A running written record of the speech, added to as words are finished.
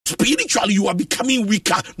spiritually you are becoming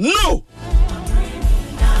weaker. No.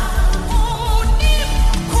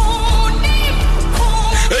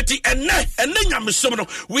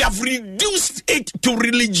 We have reduced it to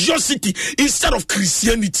religiosity instead of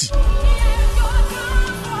Christianity.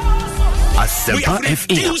 We have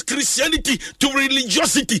reduced Christianity to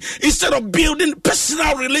religiosity instead of building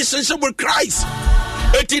personal relationship with Christ.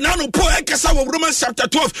 Romans chapter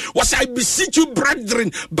 12 was, I beseech you,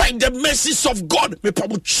 brethren, by the mercies of God,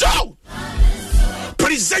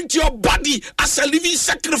 present your body as a living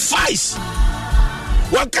sacrifice.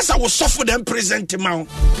 One case I will suffer them present him out.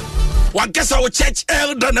 One case I will church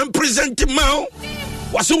elder and present him out.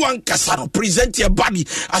 Was one case present your body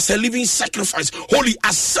as a living sacrifice, holy,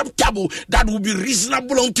 acceptable, that will be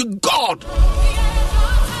reasonable unto God.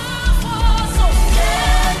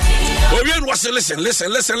 Listen.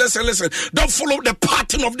 Don't follow the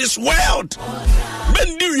pattern of this world.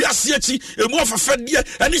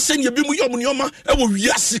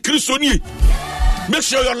 Make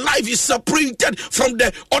sure your life is separated from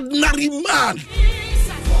the ordinary man.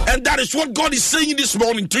 And that is what God is saying this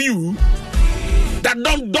morning to you. That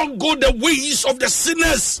don't go the ways of the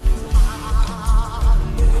sinners.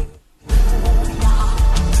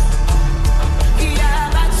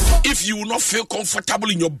 If you will not feel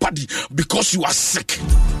comfortable in your body because you are sick,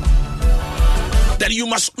 then you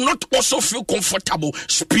must not also feel comfortable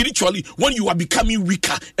spiritually when you are becoming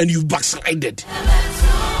weaker and you've backslided.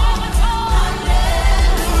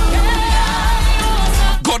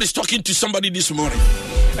 God is talking to somebody this morning,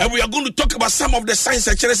 and we are going to talk about some of the signs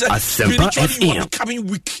that spiritually you are becoming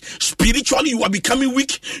weak. Spiritually you are becoming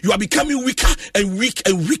weak. You are becoming weaker and weak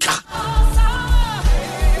and weaker.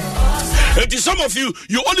 And to some of you,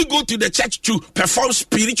 you only go to the church to perform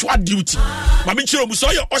spiritual duty. So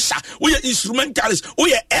you're usher, or you're instrumentalist, or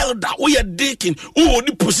you're elder, or you're deacon, or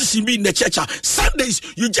only position me in the church. Sundays,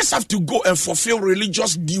 you just have to go and fulfill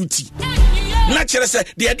religious duty. Naturally, say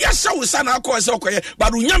the idea we say now,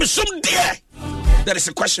 but we have some there. There is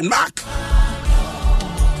a question mark.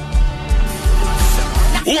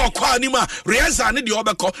 You are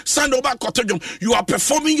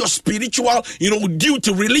performing your spiritual,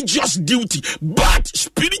 duty, religious duty, but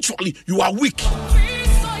spiritually you are weak.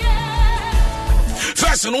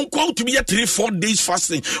 First, don't go to be a 3-4 days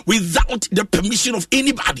fasting without the permission of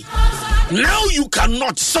anybody. Now you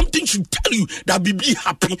cannot. Something should tell you that be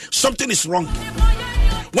happy. Something is wrong.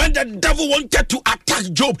 When the devil wanted to attack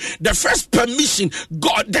Job, the first permission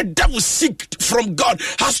the devil seeked from God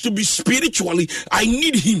has to be spiritually. I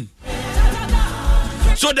need him.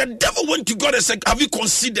 So the devil went to God and said, have you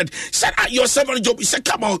considered? Said, your servant Job. He said,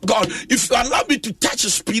 come on, God, if you allow me to touch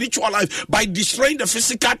his spiritual life by destroying the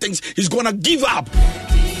physical things, he's going to give up.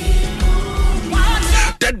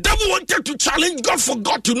 The devil wanted to challenge God for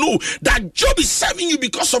God to know that Job is serving you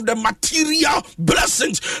because of the material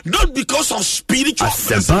blessings, not because of spiritual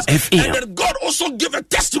blessings. And then God also gave a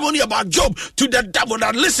testimony about Job to the devil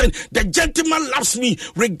that, listen, the gentleman loves me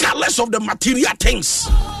regardless of the material things.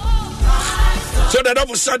 So the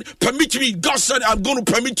devil said, permit me. God said, I'm going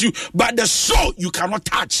to permit you, but the soul you cannot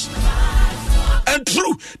touch. And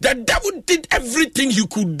true, the devil did everything he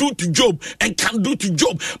could do to Job and can do to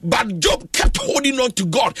Job, but Job kept holding on to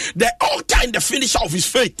God, the altar and the finisher of his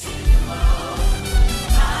faith.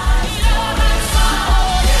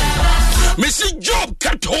 Mr. Job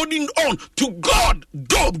kept holding on to God.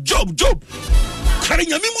 Job.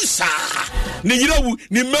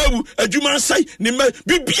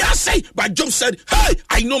 But Job said, hey,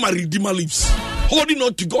 I know my Redeemer lives. Holding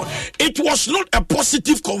on to God. It was not a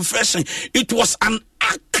positive confession. It was an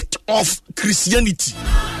act of Christianity.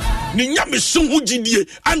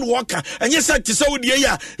 And walker, and yes, I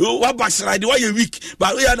backslide, why you weak,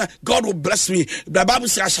 but God will bless me. The Bible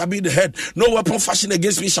says I shall be the head. No weapon fashioned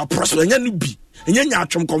against me shall prosper. And you be, and you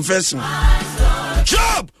confessing.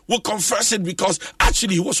 Job will confess it because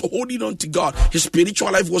actually he was holding on to God. His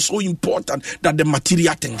spiritual life was so important than the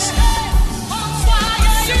material things.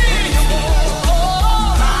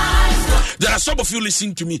 There are some of you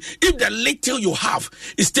listening to me. If the little you have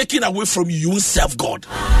is taken away from you, you won't serve God.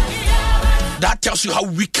 That tells you how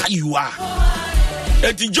weaker you are.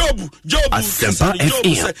 And Job said, I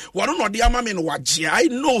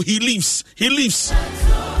know he lives.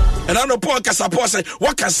 And I know Paul said,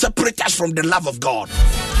 what can separate us from the love of God?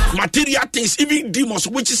 Material things, even demons,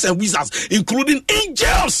 witches and wizards, including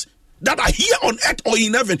angels that are here on earth or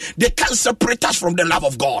in heaven, they can't separate us from the love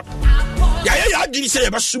of God.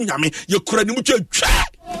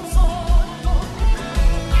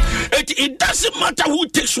 It doesn't matter who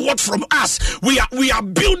takes what from us. We are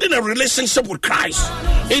building a relationship with Christ.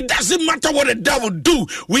 It doesn't matter what the devil do.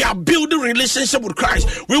 We are building relationship with Christ.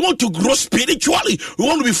 We want to grow spiritually. We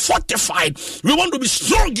want to be fortified. We want to be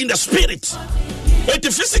strong in the spirit. It's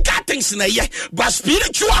the physical things in a year, but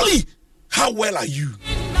spiritually, how well are you?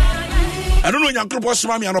 I don't know your group was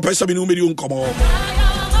mommy and a person in Umerium come on.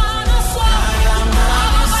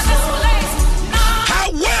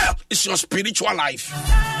 How well is your spiritual life?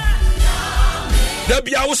 There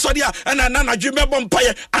be our sodia and anana Jimmy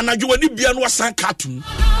Bompire and a Juani Bian was a cartoon.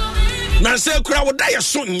 Nancy crowd would die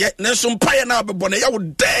soon yet, Nelson Pire now, but Bonaya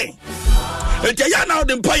would die. And Jayana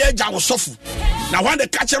the Empire Jaw Sofu. Now, when the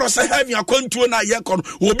catcher was having a contour and a yakon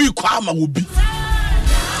will be Kwama will be.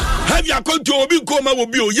 Have your contour will be Koma will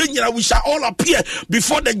be we shall all appear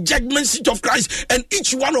before the judgment seat of Christ, and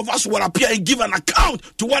each one of us will appear and give an account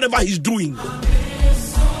to whatever he's doing.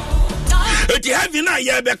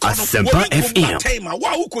 Asempa FM.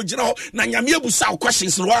 Wow, could you know? Nanyamiabu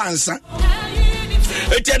questions no answer.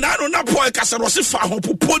 Etenano na boy kasa no se fa ho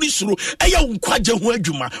poponi suru eya unkwaje ho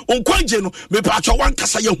adwuma unkwaje no me pacho wan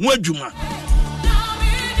kasa ye ho adwuma.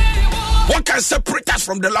 What can separate us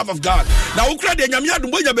from the love of God? Now ukra de nyame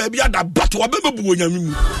adum bonya ba bia da but wa bebebu onyame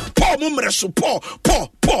mu. Paul mumre so Paul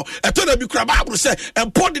etona bi kra Bible say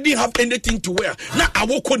and Paul didn't have anything to wear. Na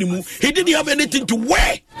awoko ni mu he didn't have anything to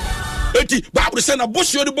wear. Eti Bible say na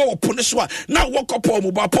bosio de bo opone so na woko Paul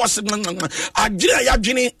mu ba Paul say agire ya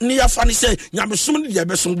dwene ni ya fa ni say nyame som ni ya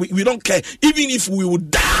besom we don't care even if we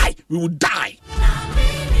would die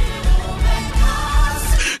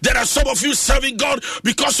There are some of you serving God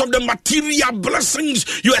because of the material blessings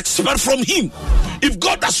you expect from Him. If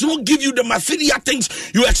God does not give you the material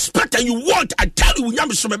things you expect and you want, I tell you,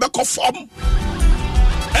 and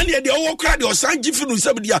yet they all cry, they sang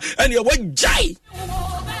and you went jai.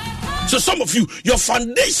 So some of you, your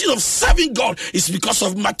foundation of serving God is because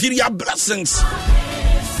of material blessings.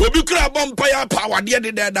 Obi kra bompaya power de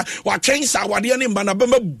wa twensa wade ne mba na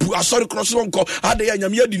bema sorry cross wonko ade ya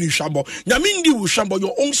nyame adi ni hwambo nyame ndi wo hwambo.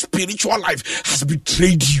 Your own spiritual life has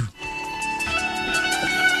betrayed you.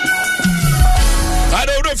 I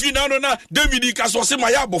don't know if you know David Kasose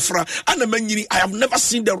Maya Bofra and the Manyini. I have never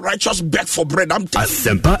seen the righteous beg for bread. I'm telling you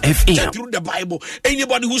through the Bible.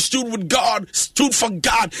 Anybody who stood with God, stood for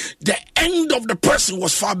God, the end of the person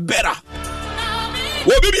was far better.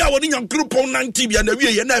 Do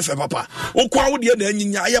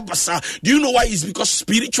you know why? It's because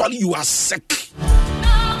spiritually you are sick.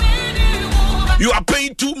 You are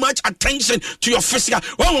paying too much attention to your physical.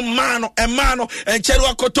 Oh man, and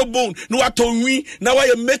chero bone. No atonwi. Now why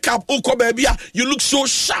you make up oko baby? You look so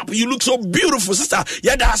sharp. You look so beautiful, sister.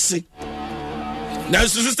 Yeah, that's it. Now,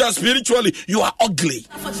 sister, spiritually, you are ugly.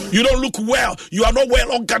 You don't look well. You are not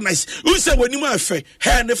well organized. You say when you have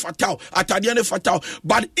hair ne fatal, atadia ne fatal,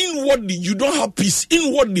 but inwardly you don't have peace.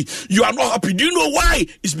 Inwardly you are not happy. Do you know why?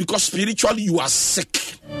 It's because spiritually you are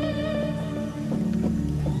sick.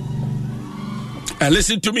 And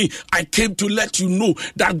listen to me, I came to let you know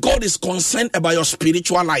that God is concerned about your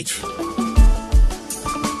spiritual life.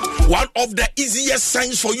 One of the easiest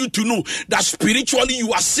signs for you to know that spiritually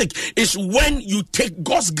you are sick is when you take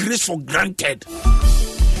God's grace for granted.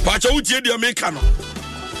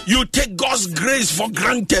 You take God's grace for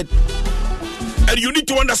granted. And you need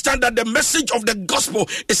to understand that the message of the gospel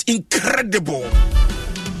is incredible.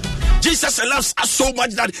 Jesus loves us so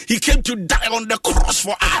much that he came to die on the cross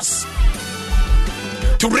for us,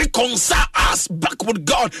 to reconcile us back with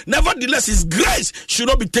God. Nevertheless, his grace should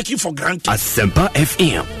not be taken for granted. Asempa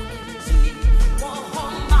FM.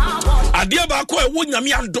 Adia ba ko e wo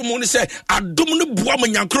nyame adom ni say adom ne boa ma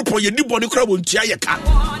nyankropo ye di boni kra wontua ye ka.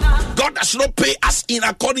 God does not pay us in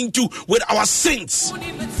according to with our sins.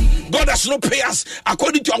 God does not pay us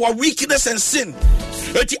according to our weakness and sin.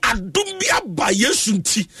 Eti adom bia ba Yesu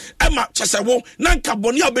nti ema chese wo na nka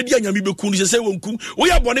boni obedi anyame beku ni se wonku wo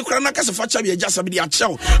ya boni kra na kase fa cha be ajasa be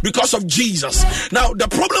achel because of Jesus. Now the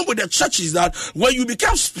problem with the church is that when you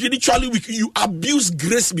become spiritually weak, you abuse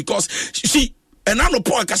grace because you see. And I know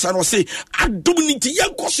Paul Casano say, I do need to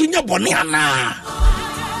yankosunya boniana.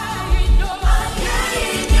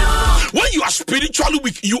 When you are spiritually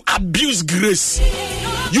weak, you abuse grace.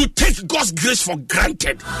 You take God's grace for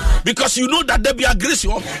granted because you know that there be a grace.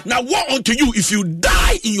 Now, what unto you if you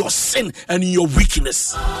die in your sin and in your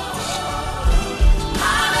weakness?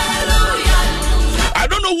 I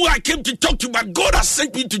don't know who I came to talk to, but God has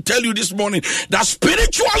sent me to tell you this morning that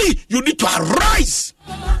spiritually you need to arise.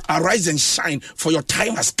 Arise and shine, for your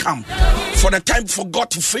time has come. For the time for God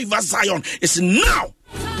to favor Zion is now.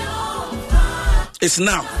 It's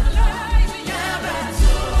now.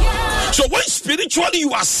 So when spiritually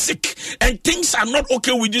you are sick and things are not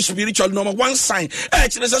okay with you spiritually, number one sign,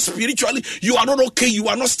 spiritually you are not okay, you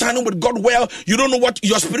are not standing with God well, you don't know what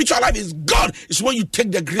your spiritual life is. God is when you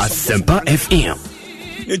take the grace of God. FM.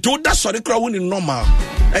 It told that sorry crowd in normal.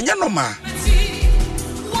 And you're normal.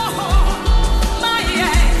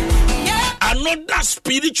 Another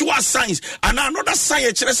spiritual signs, and another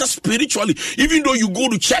sign spiritually, even though you go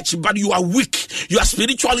to church but you are weak, you are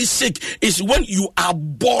spiritually sick, is when you are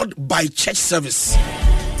bored by church service.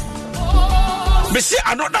 But say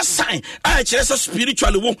another sign,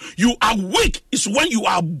 spiritually, you are weak, is when you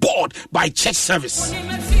are bored by church service.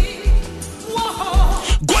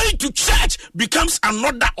 Going to church becomes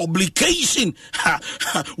another obligation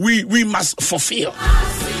we must fulfill.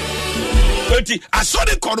 I saw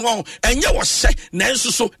the corner, and you was say,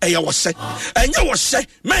 Nancy, so I was say, and you was say,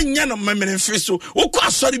 man,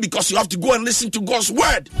 sorry, because you have to go and listen to God's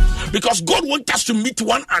word. Because God wants us to meet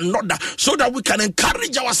one another so that we can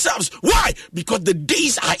encourage ourselves. Why? Because the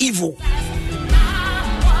days are evil.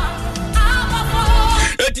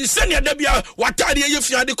 It is Senya Debia, what are you if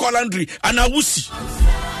you had the colandry, and I will see.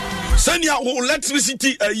 Senya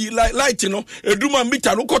electricity, light, you know, a duma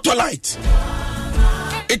meter, look at light.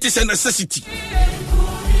 It is a necessity,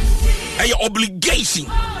 an obligation.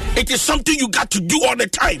 It is something you got to do all the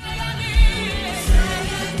time.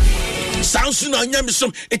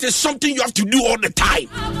 It is something you have to do all the time.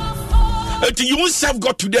 You won't serve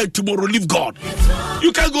God today, tomorrow leave God.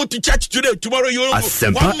 You can go to church today, tomorrow you won't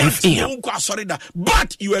go.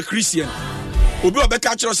 But you are a Christian.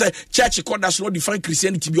 Church does not define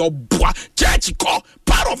Christianity. Church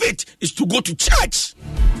part of it is to go to church.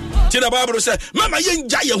 The Bible says, Mama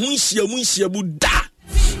yenja ye buda.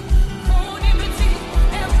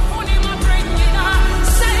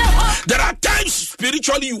 There are times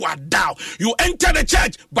spiritually you are down. You enter the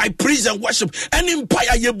church by praise and worship. And in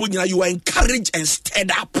Paya you are encouraged and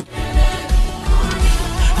stirred up.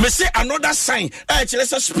 Me say another sign,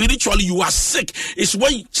 spiritually you are sick, is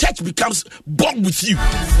when church becomes bored with you.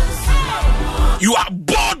 You are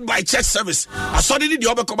bored by church service. I saw the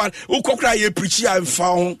other command. Who cry a preacher and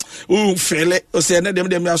found who fail it. Or say,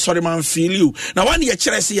 them sorry, man, feel you. Now, when you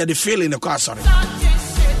church see the fail in the car, sorry.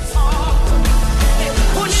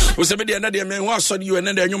 Who said, the other man was sorry you and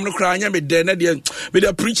then you're crying, and then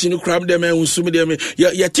they're preaching, you cram them and sue them.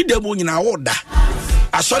 You're them in our order.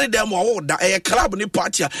 I saw them order a club in the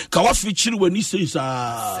party. Kawafi when he says,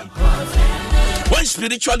 when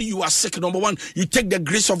spiritually you are sick, number one, you take the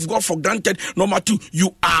grace of God for granted. Number two,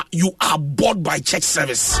 you are bored by church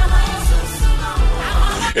service.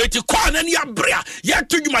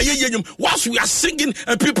 Whilst we are singing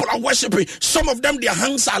and people are worshiping, some of them their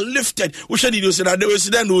hands are lifted. We should do that. They will say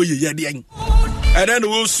that and then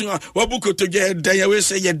we'll sing Wabuko to get day. We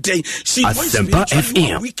say your day. See, when spiritually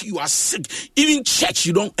you are weak, you are sick. Even church,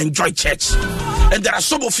 you don't enjoy church. And there are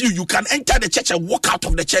some of you can enter the church and walk out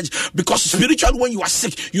of the church because spiritually, when you are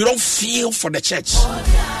sick, you don't feel for the church.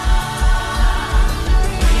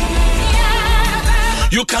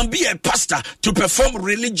 You can be a pastor to perform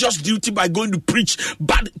religious duty by going to preach,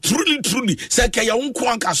 but truly,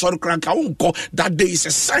 that day is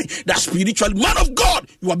a sign that spiritually, man of God,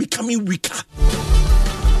 you are becoming weaker.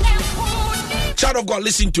 Child of God,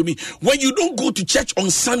 listen to me. When you don't go to church on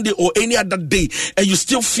Sunday or any other day and you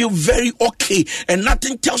still feel very okay and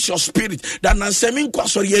nothing tells your spirit that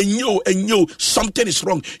something is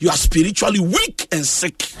wrong, you are spiritually weak and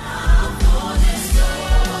sick.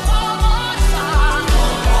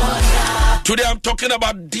 Today I'm talking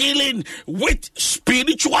about dealing with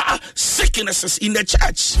spiritual sicknesses in the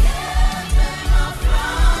church.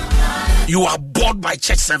 You are bored by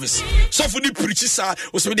church service. So for the preachers are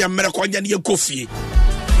the American coffee.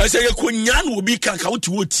 I say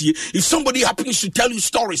if somebody happens to tell you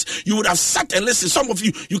stories, you would have sat and listened. Some of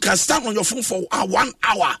you can stand on your phone for 1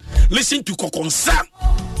 hour, listen to Kokonsa.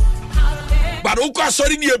 But okay,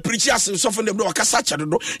 sorry, near preachers, so from them, no, Casacha,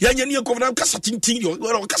 no, Yan Covenant Cassatin, or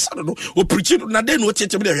Cassano, or preaching, Naden, what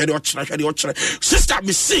sister,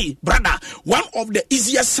 me say, brother, one of the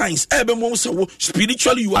easiest signs,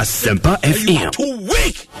 spiritually, you are too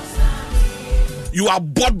weak. You are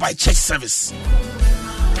bored by church service.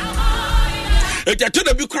 If you tell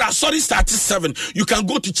the Bukra, sorry, start at 7, you can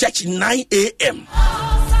go to church 9 a.m.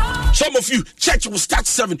 Some of you, church will start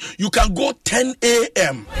 7, you can go 10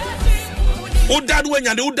 a.m. No be a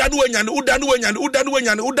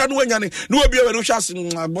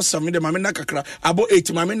boss of me, Mamina Kakra, about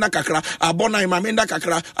 8 Mamina Kakra, about 9 Mamina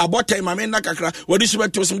Kakra, about 10 Mamina Kakra. What is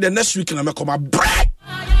what to the next week? And I'm come a bread.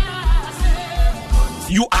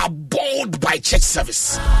 You are bored by church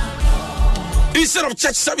service. Instead of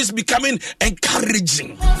church service becoming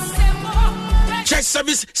encouraging, church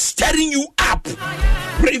service stirring you up,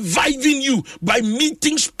 reviving you by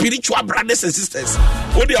meeting spiritual brothers and sisters.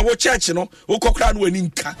 What do you church, you know? Our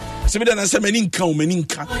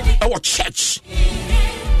church.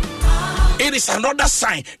 It is another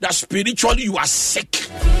sign that spiritually you are sick.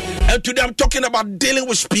 And today I'm talking about dealing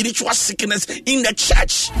with spiritual sickness in the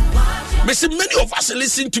church. Many of us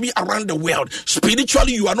listen to me around the world.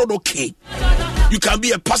 Spiritually, you are not okay. You can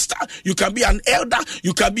be a pastor, you can be an elder,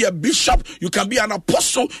 you can be a bishop, you can be an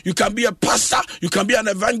apostle, you can be a pastor, you can be an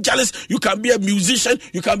evangelist, you can be a musician,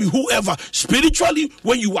 you can be whoever. Spiritually,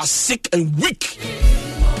 when you are sick and weak.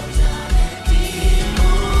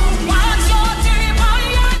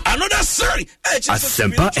 Another story.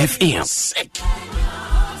 Asempa FM. Sick.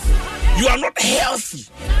 You are not healthy.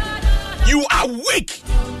 You are weak.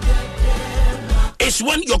 It's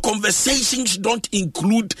when your conversations don't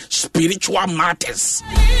include spiritual matters.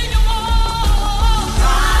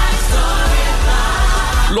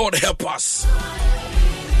 Lord help us.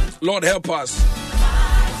 Lord help us.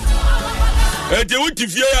 They want to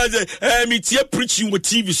hear me preaching with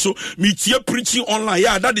TV, so me preaching online.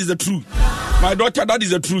 Yeah, that is the truth. My daughter, that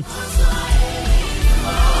is the truth.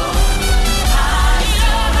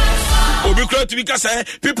 Because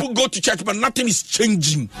people go to church, but nothing is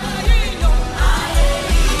changing.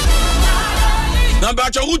 Now,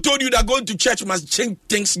 but who told you that going to church must change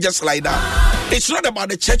things just like that? It's not about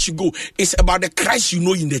the church you go, it's about the Christ you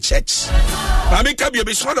know in the church. I mean,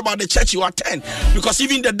 it's not about the church you attend, because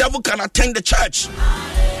even the devil can attend the church.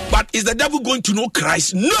 But is the devil going to know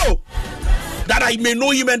Christ? No! That I may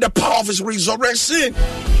know him and the power of his resurrection.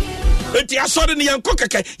 Enti asore ne yanko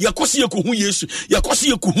keke yakosi yakohu Yesu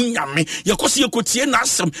yakosi yakohu nyame yakosi yakotie na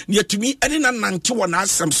asem ne yatumi ene na nante wo na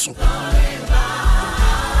asem so.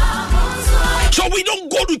 So we don't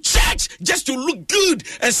go to church just to look good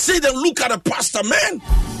and sit and look at a pastor, man.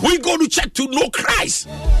 We go to church to know Christ.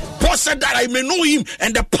 Paul said that I may know him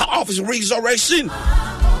and the power of his resurrection.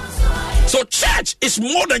 So church is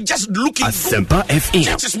more than just looking Asempa good. FM.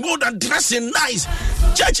 Church is more than dressing nice.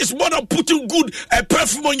 Church is more than putting good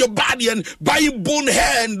perfume on your body and buying bone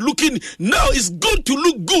hair and looking. No, it's good to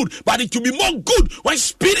look good, but it will be more good when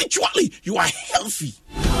spiritually you are healthy.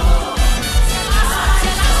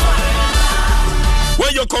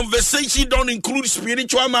 When your conversation don't include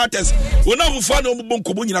spiritual matters,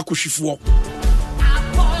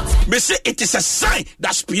 may say it is a sign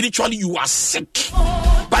that spiritually you are sick.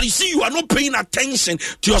 But you see, you are not paying attention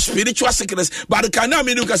to your spiritual sickness. But the kind of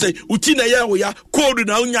you can say, "Utina ya oya, cold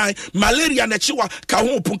na unyai, malaria na chiwa,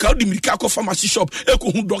 kahu punka di mikako pharmacy shop,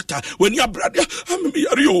 eko doctor. When you are brother, me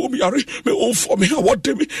all for me. What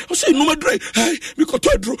me? I say no madre, hey, me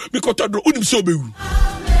kotodro, unim so be.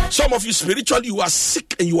 Some of you spiritually you are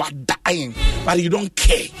sick and you are dying, but you don't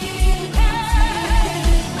care.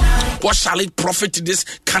 What shall it profit this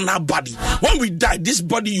carnal body? When we die, this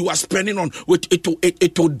body you are spending on,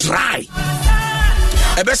 it will dry.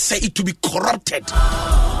 I best say it will be corrupted.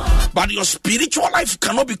 But your spiritual life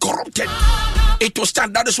cannot be corrupted. It will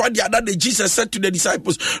stand. That is why the other day Jesus said to the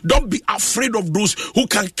disciples, don't be afraid of those who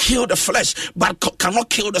can kill the flesh, but cannot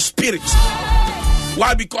kill the spirit.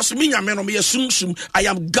 Why? Because me, I am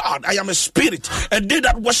God, I am a spirit. And they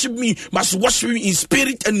that worship me must worship me in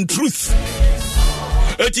spirit and in truth.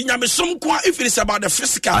 If it is about the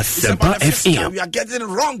physical, it's about the physical. We are getting it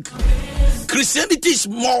wrong. Christianity is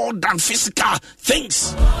more than physical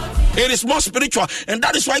things. It is more spiritual, and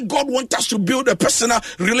that is why God wants us to build a personal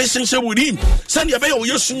relationship with Him.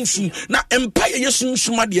 Now empire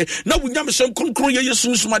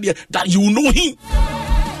that you know Him.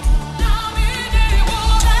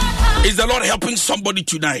 Is the Lord helping somebody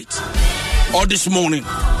tonight or this morning?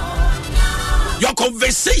 Your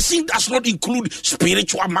conversation does not include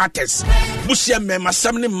spiritual matters. Your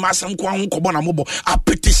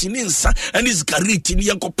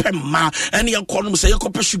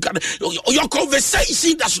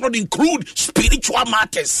conversation does not include spiritual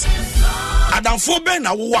matters.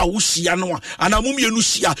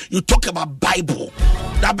 You talk about Bible.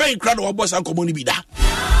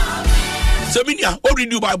 Seminia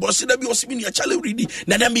already Bible say that be osiminia chale ready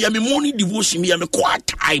na dem be morning devotion me quiet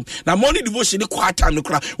time na morning devotion the quiet time no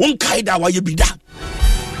kra won kaida wa ye bida.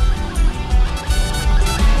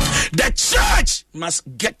 The church must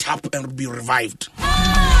get up and be revived.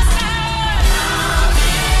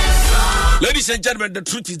 Ladies and gentlemen, the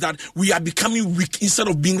truth is that we are becoming weak instead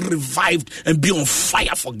of being revived and be on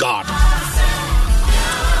fire for God.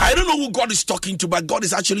 I don't know who God is talking to, but God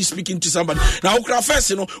is actually speaking to somebody. Now, first,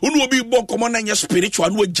 you know, will be more common than your spiritual,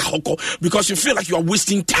 because you feel like you are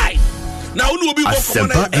wasting time. Now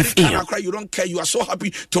Asempa FM. You don't care. You are so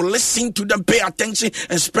happy to listen to them, pay attention,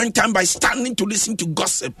 and spend time by standing to listen to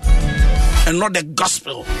gossip and not the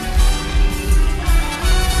gospel.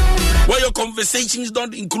 Where your conversations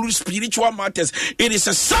don't include spiritual matters, it is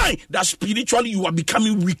a sign that spiritually you are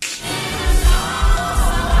becoming weak.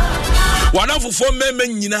 When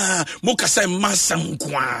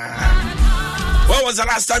was the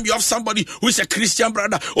last time you have somebody who is a Christian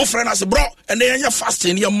brother? Oh, friend, I said, bro, and then you're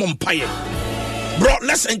fasting, you're mumpire. Bro,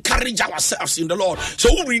 let's encourage ourselves in the Lord. So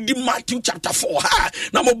we read Matthew chapter 4.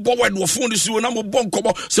 Now, bro,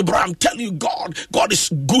 I'm telling you, God is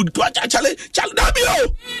good.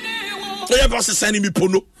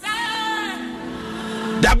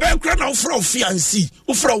 The background of fiancé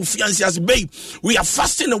as babe, we are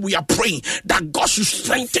fasting and we are praying that God should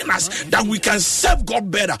strengthen us, that we can serve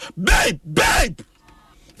God better. Babe.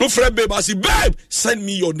 No friend, babe, I say, babe, send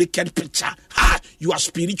me your naked picture. You are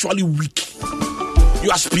spiritually weak.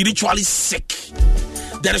 You are spiritually sick.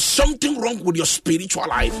 There is something wrong with your spiritual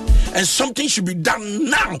life, and something should be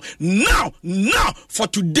done now. For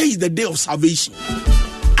today is the day of salvation.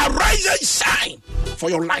 Arise and shine,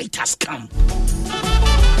 for your light has come.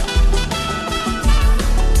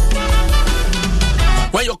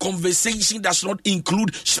 When your conversation does not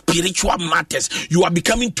include spiritual matters, you are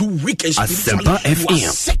becoming too weak and spiritually you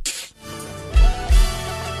are sick.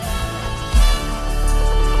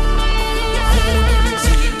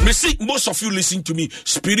 See, most of you listen to me.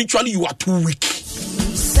 Spiritually, you are too weak.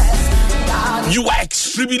 You are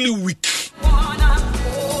extremely weak.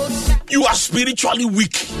 You are spiritually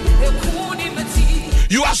weak.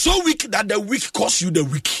 You are so weak that the weak cause you the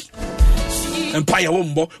weak. Empire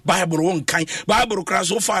wombo Bible won kind Bible crash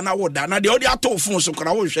so far now that now the other two phones so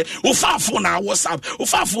can share far phone na WhatsApp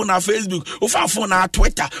far phone na Facebook far phone na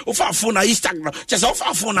Twitter far phone na Instagram just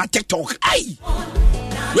far phone na TikTok. Aye,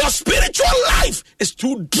 your spiritual life is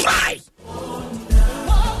too dry.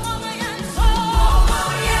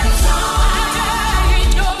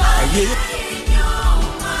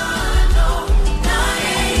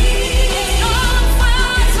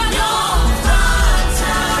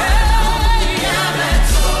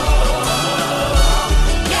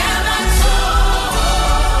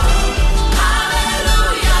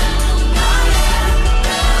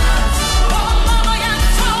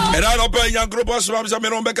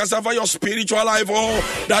 Your spiritual life,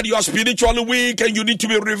 that you are spiritually weak and you need to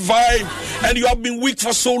be revived, and you have been weak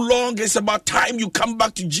for so long. It's about time you come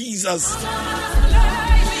back to Jesus.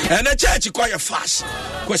 And the church is quite fast.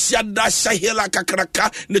 But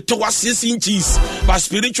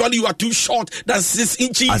spiritually you are too short than 6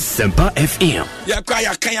 inches. Asempa FM.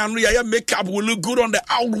 Your makeup will look good on the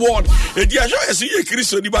outward.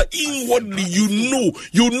 But inwardly you know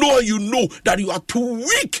that you are too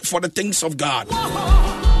weak for the things of God.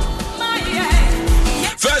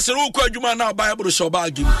 First, now Bible show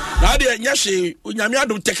bagim. Now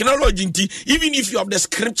the technology, even if you have the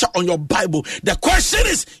scripture on your Bible, the question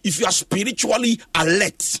is if you are spiritually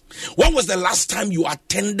alert. When was the last time you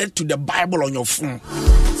attended to the Bible on your phone?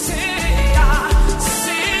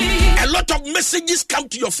 A lot of messages come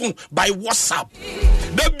to your phone by WhatsApp.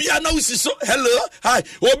 The piano is so hello, hi.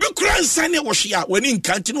 When in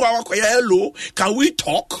continue hello, can we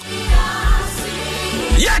talk?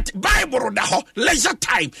 Yet Bible leisure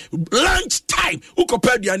time, lunch time,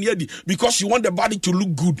 because you want the body to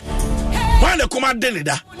look good. When the command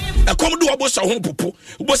denida, a come do about a home popo,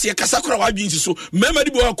 was a casacra wabin so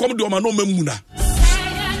memory will come to a no memuna.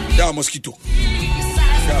 Yeah, mosquito.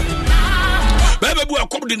 Baby, we are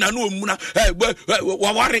coming in a no muna.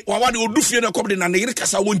 Wawari will do fear coming in an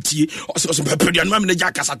Ericasa won't tea or some pepper and mamma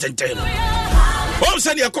jackas at 10. All of a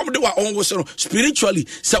sudden, you come to our own spiritually.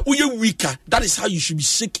 So we are weaker. That is how you should be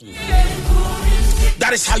seeking.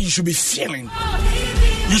 That is how you should be feeling.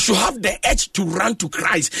 You should have the edge to run to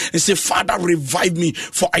Christ and say, Father, revive me,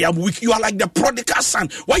 for I am weak. You are like the prodigal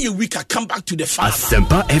son. Why you weaker? Come back to the Father.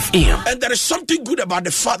 Asempa FM. And there is something good about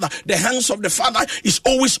the Father. The hands of the Father is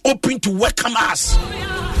always open to welcome us.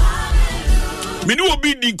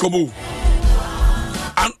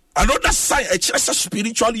 Another sign, a church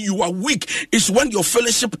spiritually you are weak, is when your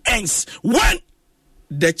fellowship ends, when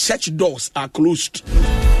the church doors are closed.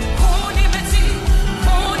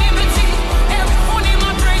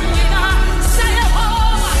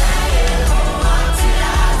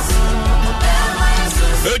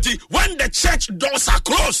 When the church doors are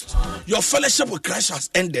closed, your fellowship with Christ has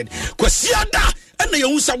ended.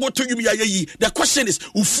 The question is,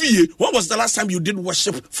 when was the last time you did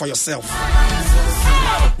worship for yourself?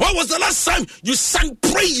 When was the last time you sang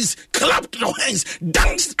praise, clapped your hands,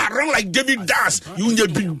 danced around like David danced? You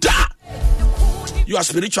you are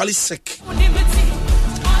spiritually sick.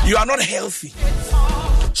 You are not healthy.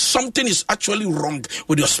 Something is actually wrong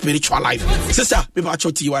with your spiritual life. Sister, people are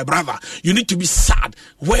telling you, brother, you need to be sad.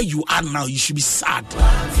 Where you are now, you should be sad.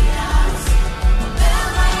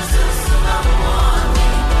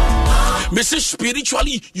 Message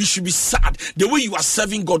spiritually, you should be sad. The way you are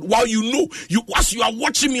serving God, while you know, as you are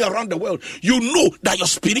watching me around the world, you know that your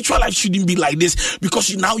spiritual life shouldn't be like this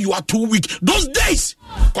because now you are too weak. Those days,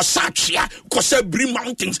 because bring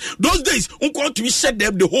mountains. Those days, to be set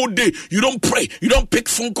there the whole day. You don't pray, you don't pick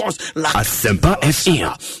phone calls. Like Asempa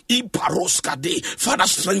FM. Father,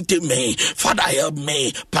 strengthen me. Father, help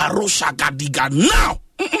me. Parosha Gadiga. Now,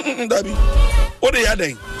 what are you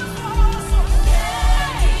doing?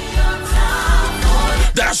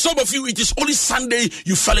 There are some of you, it is only Sunday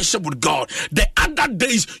you fellowship with God. The other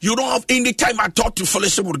days, you don't have any time at all to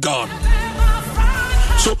fellowship with God.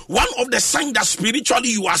 So one of the signs that spiritually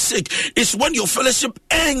you are sick is when your fellowship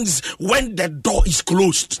ends, when the door is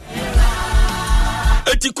closed.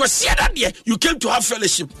 You came to have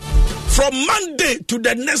fellowship. From Monday to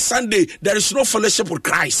the next Sunday, there is no fellowship with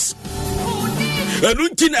Christ. A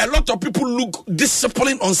lot of people look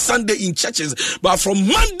disciplined on Sunday in churches, but from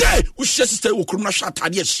Monday,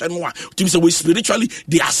 spiritually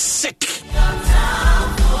they are sick.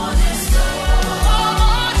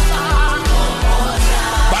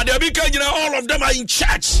 But the big, all of them are in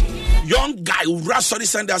church. Young guy who runs Sunday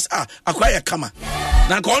Sundays, acquire a kama.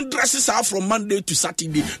 Now go dresses out from Monday to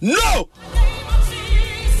Saturday. No.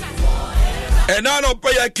 And now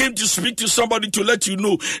I came to speak to somebody to let you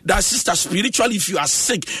know that, sister, spiritually, if you are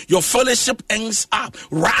sick, your fellowship ends up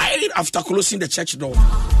right after closing the church door.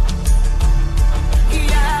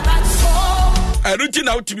 I don't think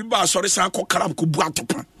now to be bad. Sorry, I call Karab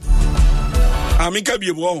Kubuatopa. I mean, can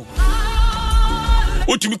be wrong.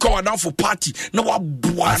 What you call down for party? No,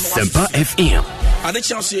 Asempa FM. And they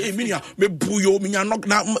shall say, me buyo, me knock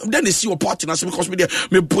now. Then they see your party, and because me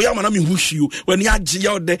buya man, I mean, wish you when you are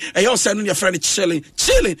out there, and you're sending your friend chilling.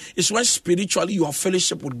 Chilling is when spiritually you have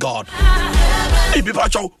fellowship with God. Hey, people,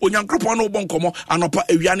 when you're group on no bonkomo, and up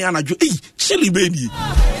a Vianney and a Jew, chilly baby.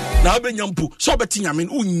 Now, Ben Yampu, so betting, I mean,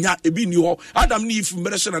 Unya, a binio, Adam Neve,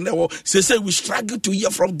 medicine, and they say we struggle to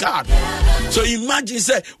hear from God. So imagine,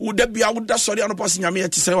 say, would there be, I would that's sorry, I'm passing me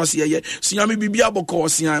to say, was here, see, I may be able to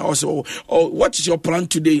see, also, oh, what is your plan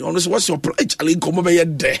today? Honestly, what's your plan? Come over here.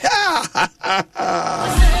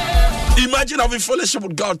 Imagine having fellowship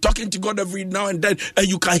with God, talking to God every now and then, and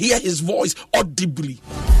you can hear his voice audibly.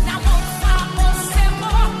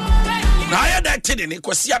 Now I had that thing, and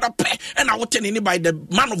I was telling by the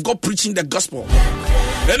man of God preaching the gospel.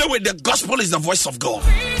 Anyway, the gospel is the voice of God.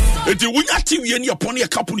 If you win a TV and you're upon your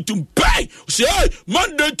couple to buy, say, hey,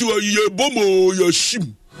 Monday to a year, bomo, your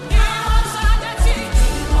shim.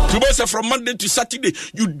 From Monday to Saturday,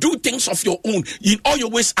 you do things of your own. In all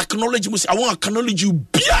your ways, acknowledge me. I want to acknowledge you.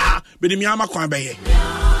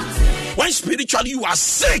 When spiritually you are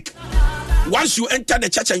sick, once you enter the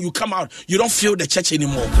church and you come out, you don't feel the church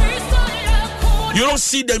anymore. You don't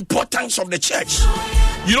see the importance of the church.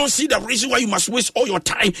 You don't see the reason why you must waste all your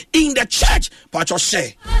time in the church. But just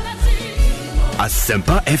say,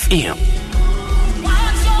 Asempa FM.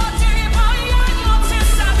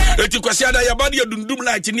 Eti kwasiada ya badi ya dundum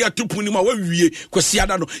light ni atupu ni ma wawie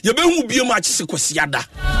kwasiada no ye behu bie ma chise kwasiada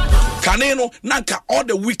kane no nanka all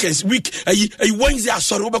the weekends week Wednesday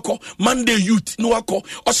asori obeko Monday youth no akọ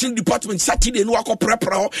osin department Saturday no akọ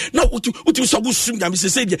prepare na utu so gusum ya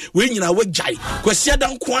misese de we nyina wajai kwasiada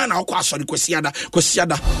nko na akọ asori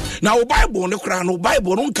kwasiada now Bible no kra no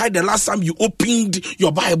Bible no kai the last time you opened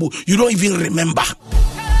your Bible you don't even remember.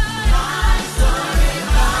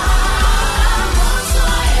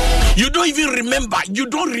 You don't even remember. You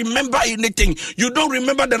don't remember anything. You don't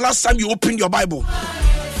remember the last time you opened your Bible.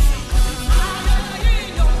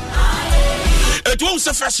 It was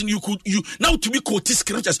the first thing you now to be quoting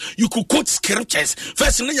scriptures. You could quote scriptures.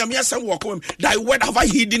 First thing thy word have I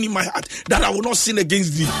hidden in my heart that I will not sin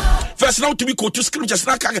against thee. First now to be quoting scriptures.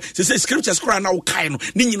 They say scriptures cry now kind.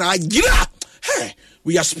 Hey,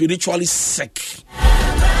 we are spiritually sick.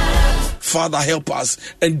 Father, help us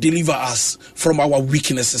and deliver us from our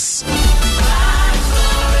weaknesses.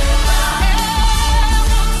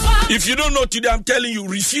 If you don't know today, I'm telling you,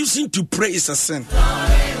 refusing to pray is a sin.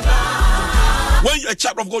 When you're a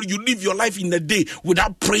child of God, you live your life in a day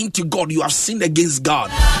without praying to God. You have sinned against God.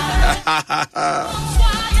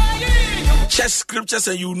 Check scriptures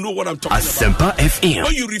and you know what I'm talking about. FM.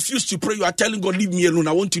 When you refuse to pray, you are telling God, leave me alone.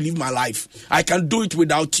 I want to live my life. I can do it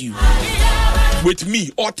without you. With me,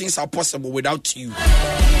 all things are possible without you.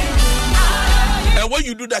 And when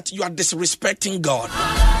you do that, you are disrespecting God.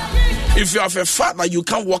 If you have a father, you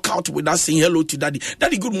can't walk out without saying hello to daddy.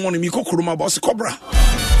 Daddy, good morning. Miko kuruma boss cobra.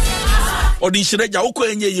 Or the shireja uko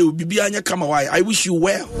enye you bibi anya kama wai. I wish you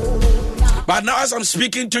well. But now as I'm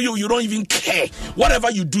speaking to you, you don't even care.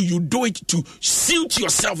 Whatever you do it to suit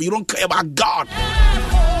yourself. You don't care about God.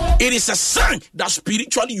 It is a sign that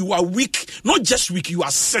spiritually you are weak. Not just weak, you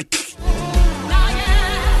are sick.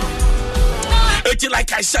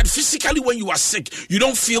 Like I said, physically when you are sick, you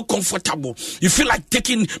don't feel comfortable. You feel like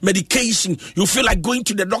taking medication. You feel like going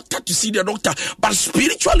to the doctor to see the doctor. But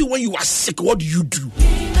spiritually when you are sick, what do you do?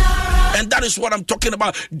 And that is what I'm talking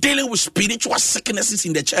about. Dealing with spiritual sicknesses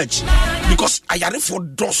in the church. Because I are for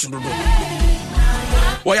dos. But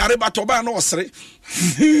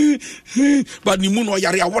nimuno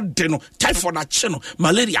yare award deno. Typhoid chino.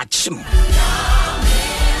 Malaria chino.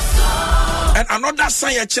 And another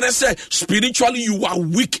sign say spiritually you are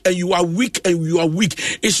weak and you are weak and you are weak.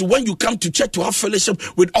 It's when you come to church to have fellowship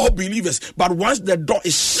with all believers. But once the door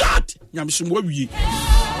is shut,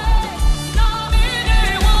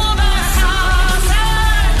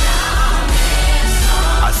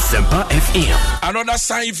 Asempa FM. Another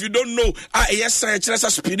sign, if you don't know, yes,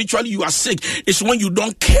 spiritually you are sick. It's when you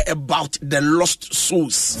don't care about the lost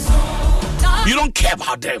souls. You don't care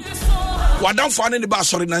about them. You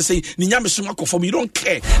don't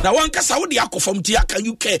care. Now one can say, can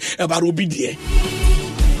you care about obedience?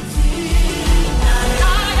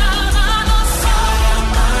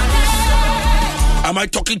 Am I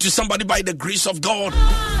talking to somebody by the grace of God?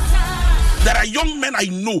 There are young men I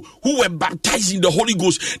know who were baptized in the Holy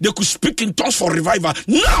Ghost. They could speak in tongues for revival.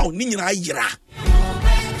 Now, one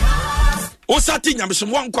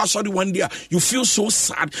day you feel so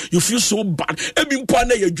sad, you feel so bad. But you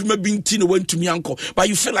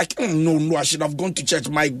feel like, no, I should have gone to church.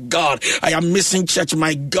 My God, I am missing church.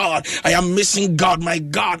 My God, I am missing God. My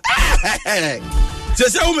God.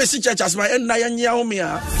 Say, oh, missing church as my end.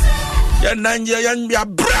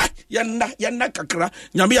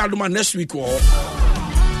 Next week.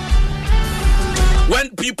 When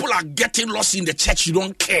people are getting lost in the church, you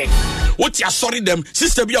don't care. What you are sorry them,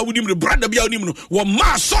 sister be with him, the brother be with him. Well,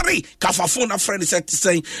 ma sorry. Kafafona friend said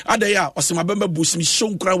saying, Adaya, or some abemba boost me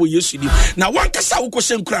show cry with you. Now one kasa uko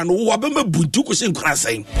same cry, no abemba buntu ko same cry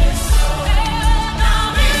saying.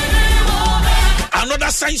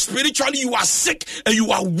 Another sign spiritually you are sick and you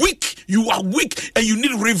are weak. You are weak and you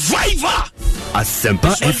need revival.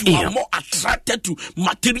 Asempa FM. You are more attracted to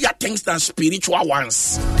material things than spiritual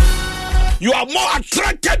ones. You are more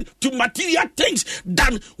attracted to material things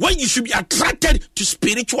than when you should be attracted to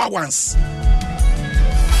spiritual ones.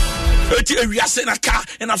 We are saying a car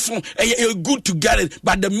and a phone, good to get it,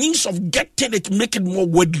 but the means of getting it make it more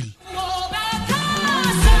worldly.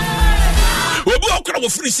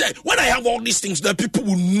 When I have all these things, the people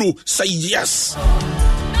will know. Say yes.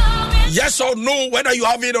 Yes or no, whether you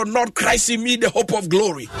have it or not, Christ in me, the hope of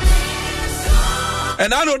glory.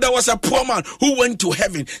 And I know there was a poor man who went to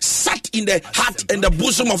heaven, sat in the heart and the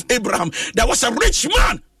bosom of Abraham. There was a rich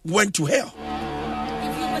man who went to hell.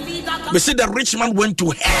 We see the rich man went to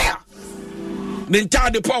hell.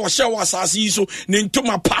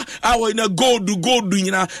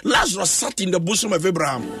 Lazarus sat in the bosom of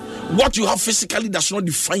Abraham. What you have physically does not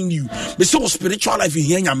define you. But so spiritual life in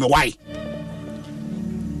here, why?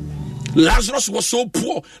 Lazarus was so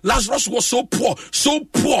poor. Lazarus was so poor. So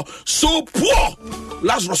poor. So poor.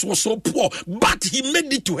 Lazarus was so poor. But he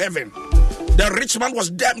made it to heaven. The rich man was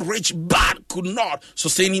damn rich, but could not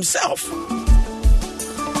sustain himself.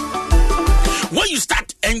 When you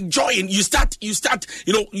start enjoying, you start,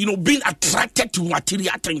 being attracted to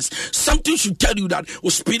material things. Something should tell you that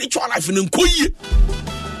spiritual life in Nkoye.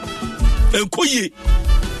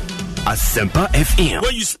 Asempa FM.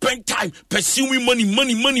 When you spend time pursuing money,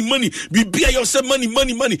 be bear yourself money,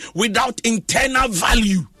 without internal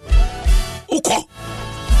value. Okay.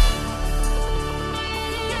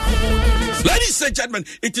 Ladies and gentlemen,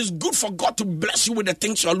 it is good for God to bless you with the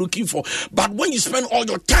things you are looking for. But when you spend all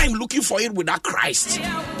your time looking for it without Christ,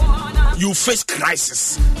 you face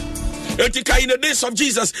crisis. In the days of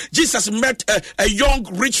Jesus, Jesus met a young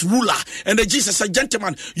rich ruler, and then Jesus said,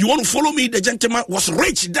 "Gentleman, you want to follow me?" The gentleman was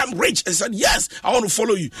rich, damn rich, and said, "Yes, I want to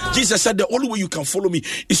follow you." Jesus said, "The only way you can follow me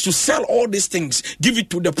is to sell all these things, give it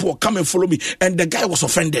to the poor, come and follow me." And the guy was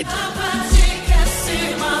offended.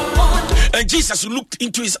 And Jesus looked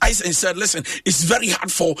into his eyes and said, "Listen, it's very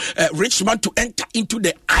hard for a rich man to enter into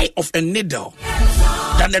the eye of a needle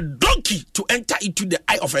than a donkey to enter into the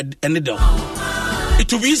eye of a needle." It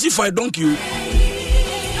will be easy for a donkey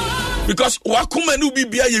because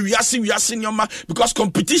because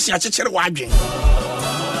competition.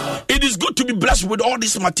 It is good to be blessed with all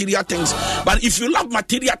these material things, but if you love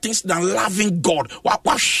material things than loving God, what?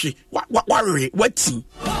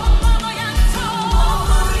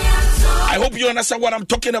 I hope you understand what I'm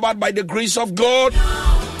talking about. By the grace of God,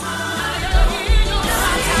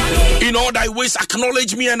 in all thy ways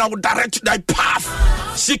acknowledge me, and I will direct thy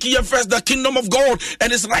path. Seek ye first the kingdom of God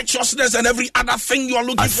and his righteousness, and every other thing you are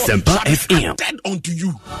looking for shall be added unto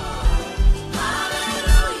you.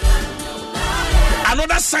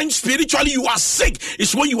 Another sign spiritually you are sick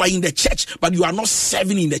is when you are in the church but you are not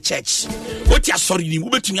serving in the church.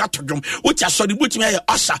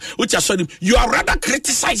 You are rather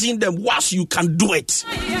criticizing them whilst you can do it.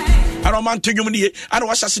 I don't want to you. I don't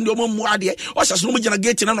want to see no more. I just know you're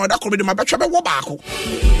getting another comedy. My back.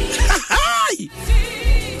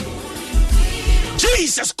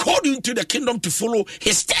 Jesus called you into the kingdom to follow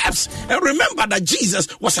his steps. And remember that Jesus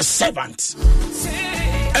was a servant.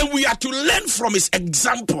 And we are to learn from his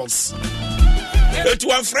examples. It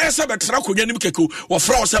was friends of a track or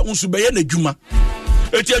froze at Unsubay and Juma.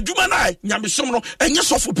 It's a Juma night, Yamisono, and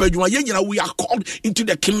yes, of Pejuma, we are called into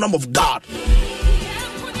the kingdom of God.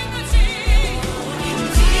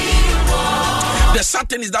 The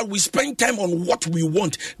certain is that we spend time on what we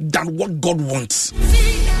want than what God wants.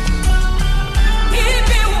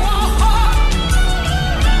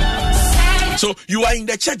 So you are in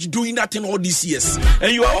the church doing nothing all these years,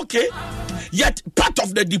 and you are okay. Yet part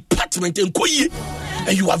of the department and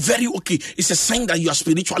you are very okay. It's a sign that you are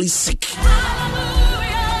spiritually sick.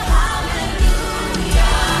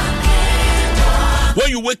 When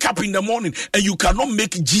you wake up in the morning and you cannot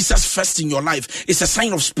make Jesus first in your life, it's a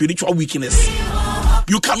sign of spiritual weakness.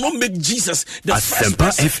 You cannot make Jesus the first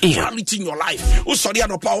personality in your life. Oh, sorry,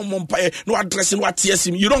 no power, no addressing, no tears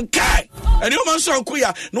him. You don't care. And your man so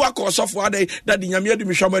queer, no cause of what that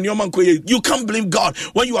the you can't blame God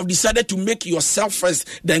when you have decided to make yourself first,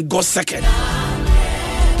 then God second.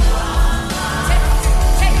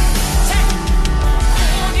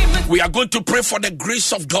 We are going to pray for the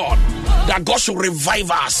grace of God, that God should revive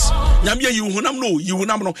us.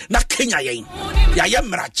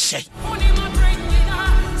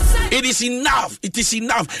 It is enough. It is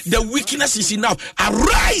enough. The weakness is enough.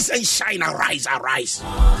 Arise and shine. Arise, arise.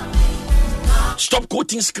 Stop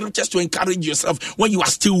quoting scriptures to encourage yourself when you are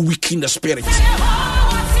still weak in the spirit.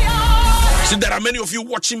 See, there are many of you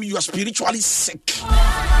watching me. You are spiritually sick.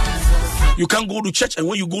 You can't go to church, and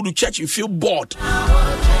when you go to church, you feel bored.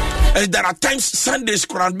 And there are times Sundays,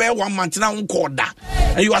 Quran bear 1 month now, and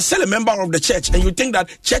you are still a member of the church, and you think that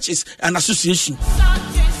church is an association.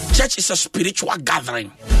 Church is a spiritual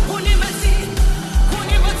gathering.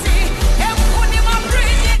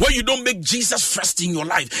 When you don't make Jesus first in your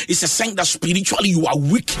life, it's a sign that spiritually you are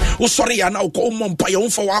weak. Oh, sorry, I now call Mompire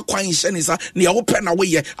for our coin. That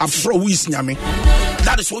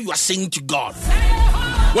is what you are saying to God.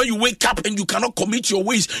 When you wake up and you cannot commit your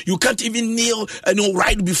ways, you can't even kneel and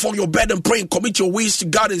right before your bed and pray and commit your ways to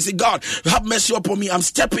God and say, God, have mercy upon me. I'm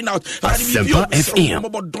stepping out. Asempa FM.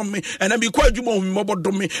 And then be quiet, you and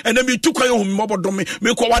then be too quiet, me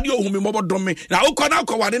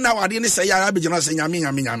now, I didn't say,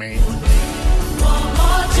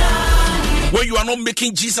 when you are not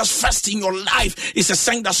making Jesus first in your life, it's a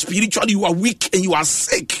sign that spiritually you are weak and you are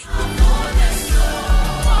sick.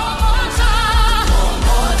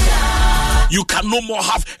 You can no more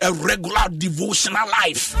have a regular devotional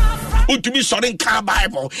life.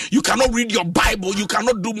 Bible. You cannot read your Bible. You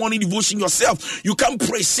cannot do morning devotion yourself. You can't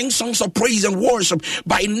pray, sing songs of praise and worship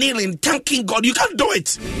by kneeling, thanking God. You can't do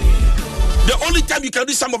it. The only time you can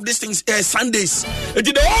do some of these things is Sundays.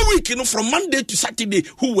 The whole week, from Monday to Saturday,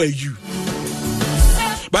 who were you?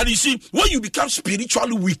 But you see, when you become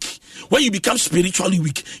spiritually weak,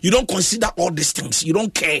 you don't consider all these things. You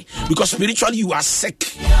don't care because spiritually you are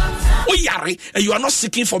sick. And you are not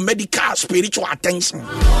seeking for medical, spiritual attention.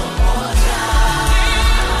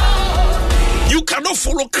 You cannot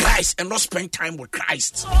follow Christ and not spend time with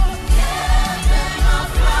Christ.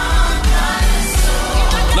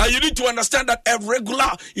 Now you need to understand that a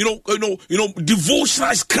regular, devotion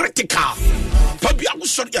is critical. When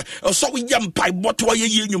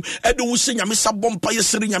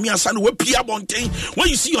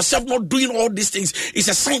you see yourself not doing all these things, it's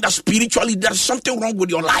a sign that spiritually there's something wrong with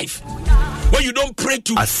your life. When you don't pray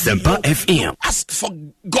to Asempa FM, ask for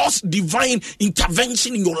God's divine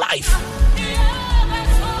intervention in your life.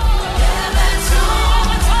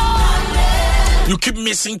 You keep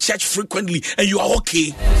missing church frequently and you are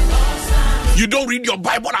okay. You don't read your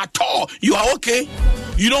Bible at all. You are okay.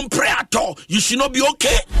 You don't pray at all. You should not be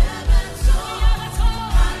okay.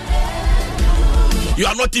 You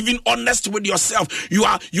are not even honest with yourself. You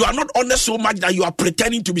are not honest so much that you are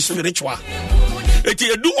pretending to be spiritual.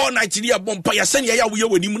 You do all night in your bumper, you send ya we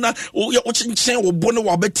when you na watching or bono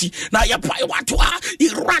wabeti. Now you pay what you are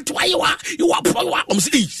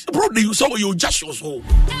bro, you saw you just your soul.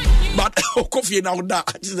 But coffee now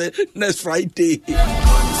that next Friday.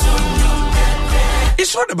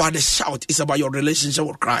 It's not about the shout, it's about your relationship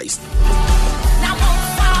with Christ.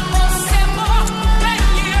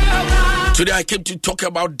 Today I came to talk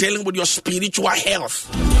about dealing with your spiritual health.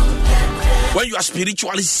 When you are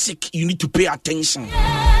spiritually sick, you need to pay attention.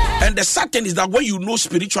 And the sad thing is that when you know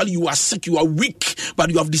spiritually you are sick, you are weak, but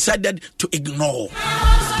you have decided to ignore.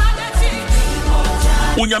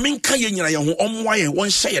 I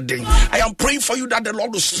am praying for you that the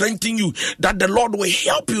Lord will strengthen you, that the Lord will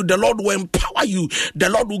help you, the Lord will empower you, the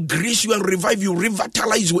Lord will grace you and revive you,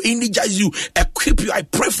 revitalize you, energize you, equip you. I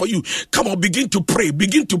pray for you. Come on, begin to pray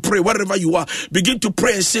wherever you are. Begin to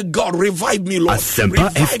pray and say, God, revive me, Lord.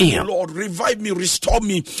 Revive me, Lord. Revive me, restore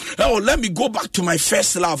me. Oh, let me go back to my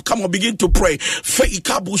first love. Come on, begin to pray.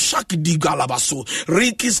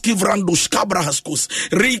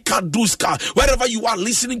 Wherever you are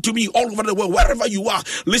listening to me all over the world, wherever you are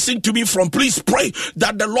listening to me from, please pray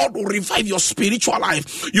that the Lord will revive your spiritual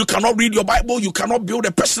life. You cannot read your Bible, you cannot build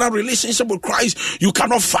a personal relationship with Christ, you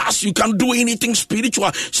cannot fast, you can't do anything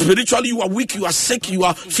spiritual. Spiritually you are weak, you are sick, you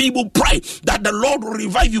are feeble. Pray that the Lord will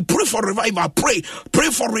revive you. Pray for revival. Pray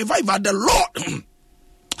for revival. The Lord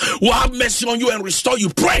will have mercy on you and restore you.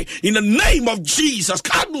 Pray in the name of Jesus.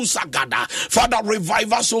 Father,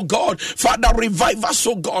 revive us, oh God. Father, revive us,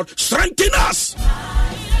 oh God. Strengthen us.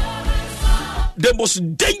 The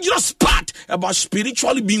most dangerous part about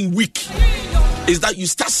spiritually being weak is that you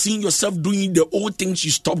start seeing yourself doing the old things you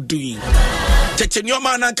stopped doing.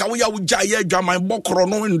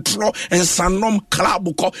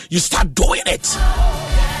 You start doing it.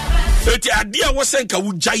 Idea was saying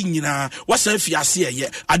Kawujayina, what's a fiasia?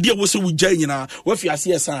 Idea was a Wujayina, what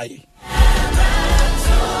fiasia say?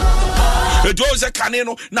 It was a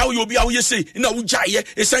caneno. Now you'll be out, you say, no, Ujaya,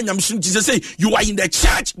 a sign I'm soon to say, you are in the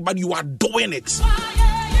church, but you are doing it.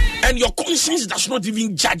 And your conscience does not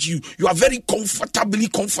even judge you. You are very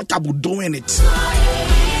comfortable doing it.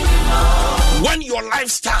 When your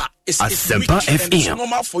lifestyle is weak and it's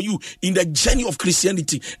normal for you in the journey of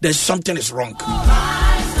Christianity, then something is wrong.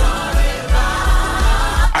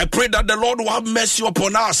 I pray that the Lord will have mercy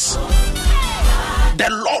upon us. The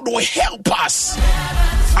Lord will help us.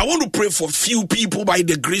 I want to pray for few people by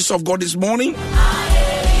the grace of God this morning.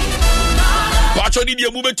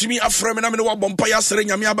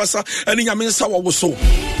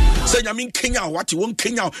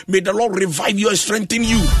 May the Lord revive you and strengthen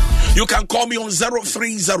you. You can call me on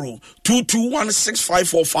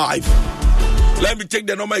 030-221-6545. Let me take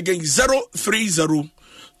the number again.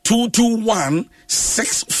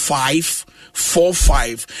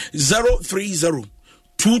 030-221-6545.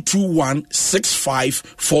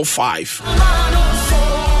 030-221-6545.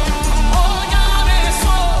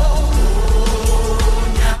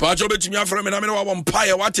 Pacho betimi afre me na me wa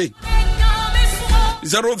empire wate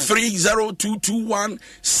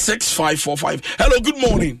 030-221-6545. Hello, good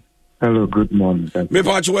morning. Hello, good morning. Me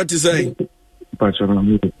Pacho what to say? Pacho na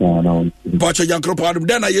me na. Pacho yankropa adum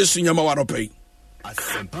den na Yesu nyama wa ropai.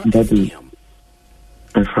 Daddy,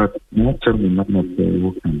 in fact, not tell me not the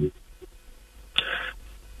working.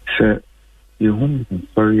 Sir, you home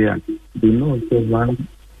sorry, you know the one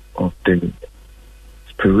of the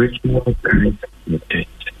spiritual kind of the church.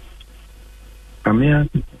 I mean,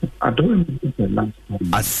 I don't remember the last time.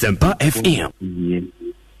 Asempa FM.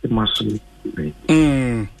 It must be.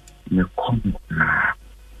 Me come.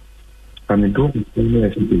 I mean, don't be saying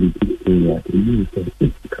that you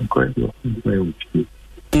can go your way with you.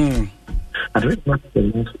 I don't remember the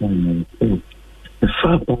last time I said, the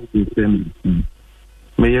far back with them.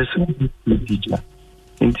 May you be teacher.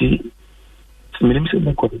 Indeed, some say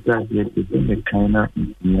no quite that yet, the kind of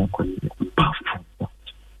powerful.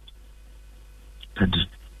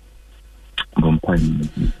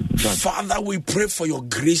 Father, we pray for your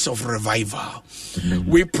grace of revival.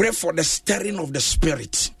 We pray for the stirring of the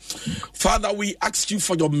spirit. Father, we ask you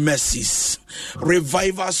for your mercies.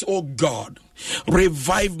 Revive us, oh God.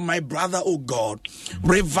 Revive my brother, oh God.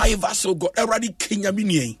 Revive us, oh God. Eradi Kenya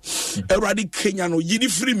mini. Eradi Kenya no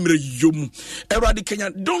yidi free mreyum. Eradi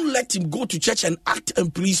Kenya. Don't let him go to church and act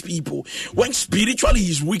and please people. When spiritually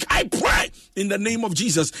he's weak, I pray in the name of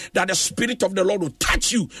Jesus that the Spirit of the Lord will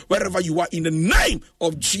touch you wherever you are in the name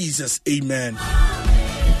of Jesus. Amen.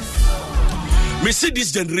 Me see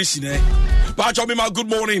this generation, good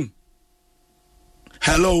morning.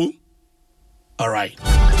 Hello. All right.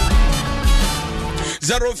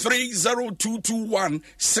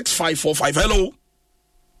 03022165545. Hello.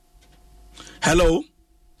 Hello.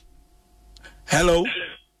 Hello.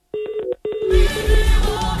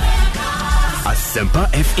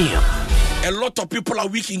 Asempa FM. A lot of people are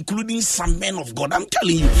weak, including some men of God. I'm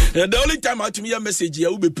telling you. The only time I to me a message here,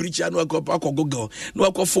 will be preacher. No, I go Google. No, I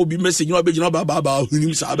go for be message. No, I be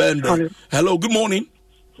Hello. Good morning.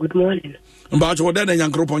 Good morning. But what then?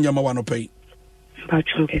 Young group on Yama one pay. But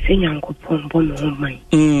you can say young group on Bono.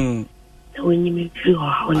 When you make you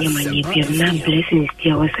on your money, if you have not blessings,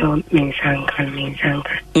 there was a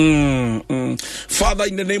Father,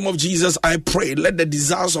 in the name of Jesus, I pray, let the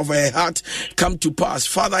desires of our heart come to pass.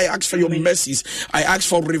 Father, I ask for your mercies. I ask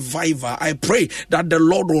for revival. I pray that the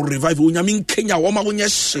Lord will revive. In the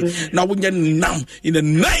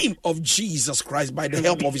name of Jesus Christ, by the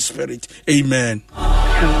help of His Spirit. Amen.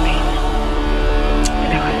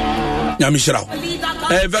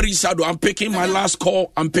 Very sad. I'm picking my last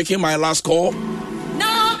call.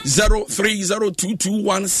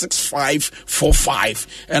 03022165545.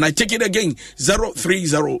 And I take it again.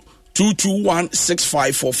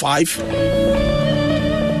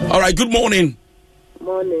 03022165545. All right, good morning.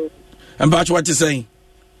 Morning. And Patch, what you saying?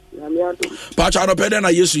 Patch, I don't pay them. I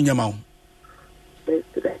use in your mouth.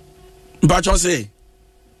 Patch, what say?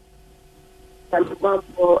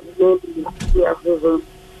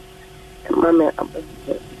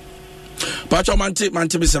 Patch,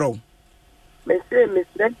 mante misero.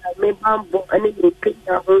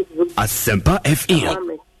 Asempa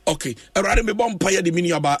FM. Okay, everybody me bomb pay the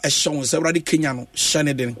mini about a show. Everybody Kenyano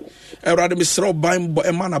shanedin. Everybody me sro bimbo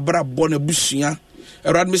e man abra bon ebusia.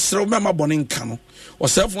 Everybody me sro mema bonin kano.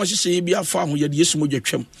 Oself won hye bia fa ho ye de Yesu mogya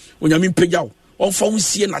twam. Onyame pagyaw. Onfa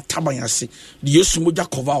wonsie na taban ase. De Yesu mogya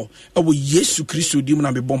cover. E wo Yesu Kristo dim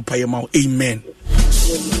na me bomb pay ma. Amen.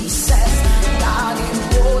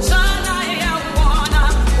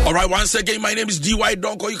 All right, once again, my name is D.Y.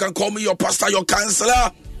 Donko. You can call me your pastor, your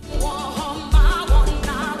counselor.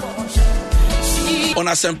 On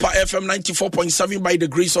Asempa FM 94.7 by the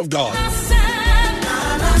grace of God.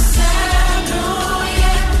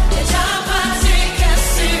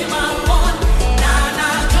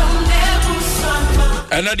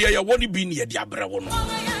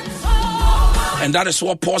 And that is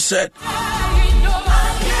what Paul said.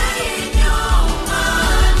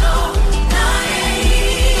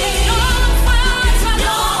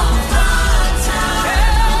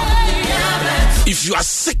 If you are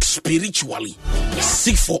sick spiritually,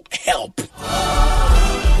 seek for help.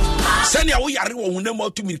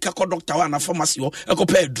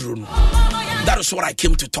 That is what I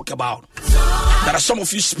came to talk about. There are some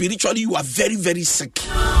of you spiritually, you are very, very sick.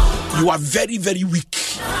 You are very, very weak.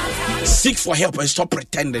 Seek for help and stop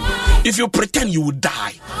pretending. If you pretend, you will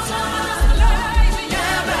die.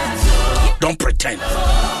 Don't pretend.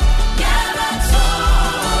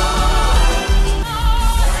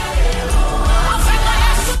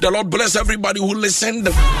 The Lord bless everybody who listened.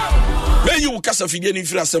 May you cast a video in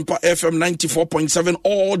Asempa FM 94.7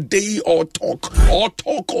 all day or talk all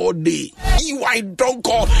day. I don't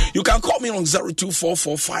call. You can call me on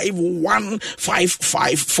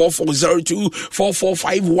 02445155440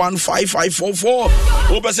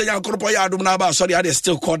 02445155544. Sorry, I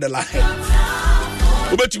still call the line.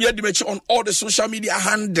 On all the social media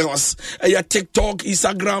handles, TikTok,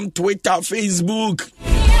 Instagram, Twitter, Facebook.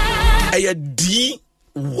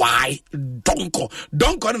 D.Y. Donko.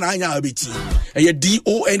 Donko na anya abeti.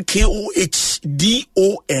 DONKOH.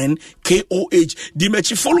 DONKOH.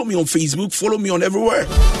 Dimechi, follow me on Facebook, follow me on everywhere.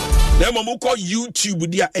 Then we call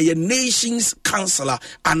YouTube there Nations Counselor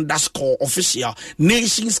 _official.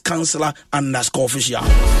 Nations Counselor _official.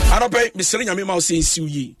 I don't pay Mr. Nyamima saying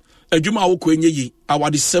Suyi. Adwuma wo ko enyeyi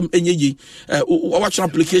awadesem enyeyi watch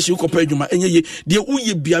application ko pa adwuma enyeyi de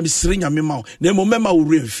uye bia misre nyame ma na mema wo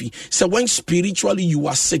remfi. So when spiritually you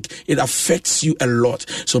are sick, it affects you a lot.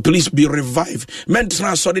 So please be revived. Men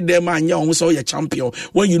sorry them anya o so you champion.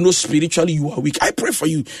 When you know spiritually you are weak, I pray for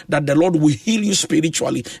you that the Lord will heal you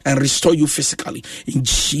spiritually and restore you physically. In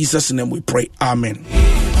Jesus' name we pray. Amen.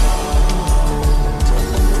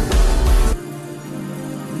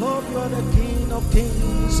 Lord, you are the King of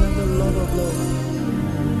Kings and the Lord of Lords.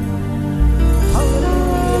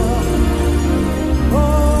 Hallelujah.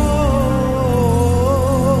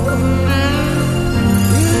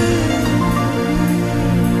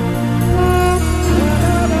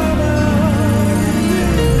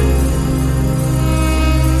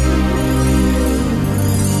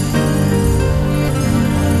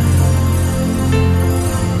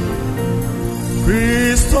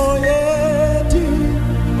 Cristo yeti,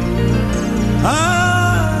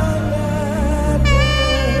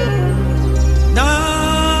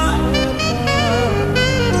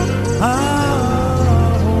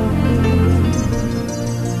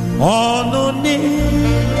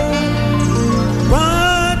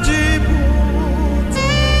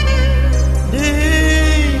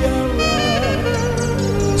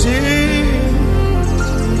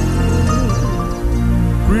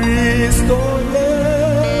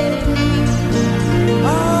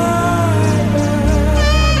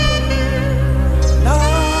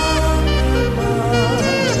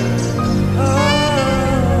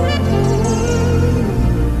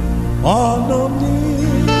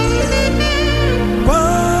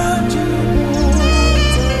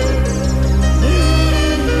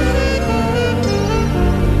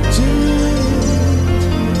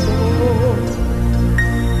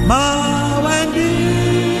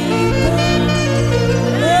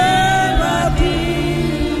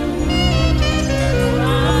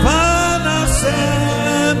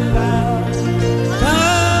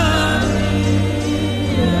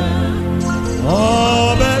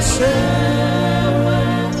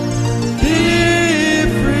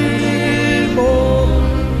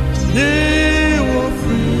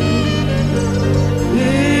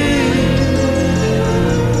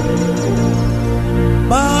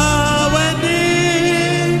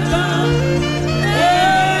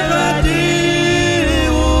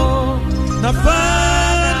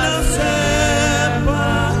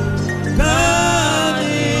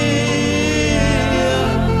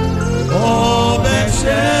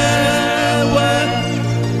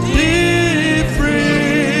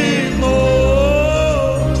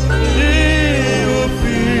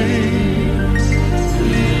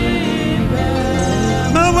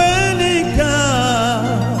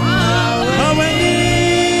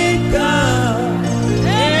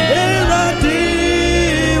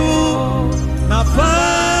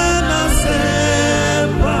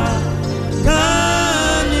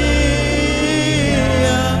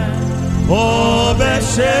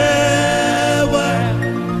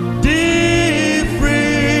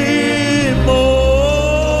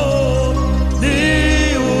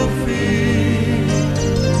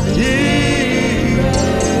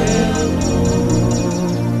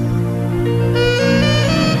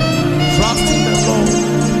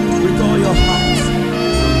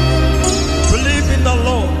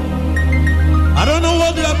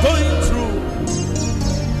 going through,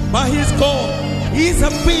 but He's God. He's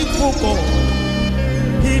a faithful God.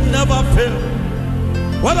 He never fails.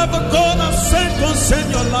 Whatever God has said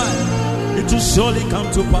concerning your life, it will surely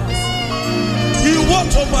come to pass. He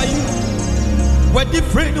watch over you. When the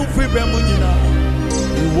friend of Fibremunina,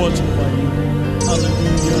 He watch over you.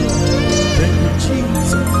 Hallelujah. Thank you,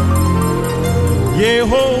 Jesus.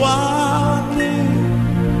 Yehovah,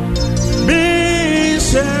 be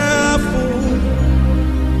careful.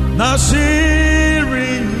 Nasiri,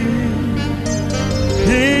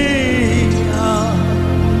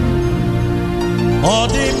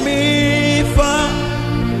 Odi mifa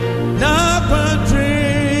na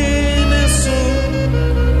padrinesu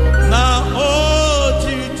na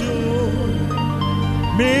ojidu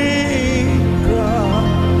mikra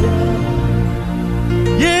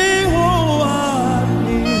Yehovah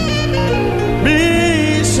ni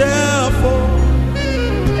mishafo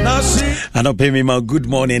nasi. I don't pay me my good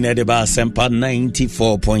morning at the bar Sempa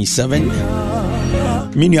 94.7.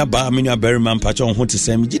 Minya Berryman Pachon Hunter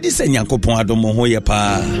Sam.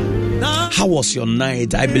 How was your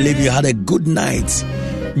night? I believe you had a good night.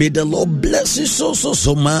 May the Lord bless you so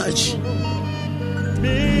much.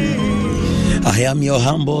 I am your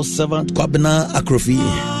humble servant, Kwabena Akrofi.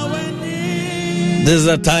 This is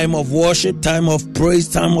a time of worship, time of praise,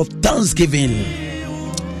 time of thanksgiving.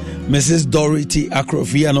 Mrs. Dorothy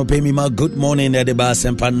Akrofi and Opemima, good morning at the bar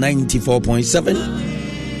Sempa 94.7.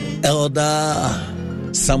 Elder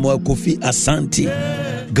Samuel Kofi Asante,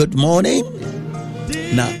 good morning.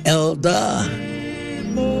 Now Elder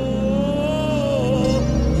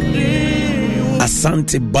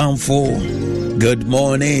Asante Banfo, good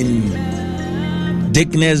morning.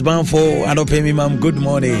 Dickness Banfo, I don't pay me, ma'am, good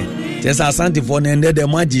morning. Just Asante for Nende de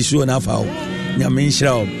Maji show na fao.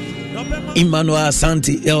 Nyaminshra. Emmanuel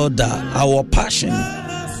Asante, Elder, our passion,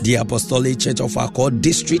 the Apostolic Church of Accord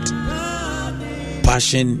District,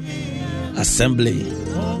 Passion Assembly.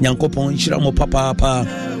 Nyankopon Shiramo Papa.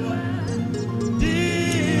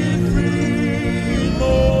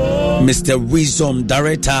 Mr. Wisdom,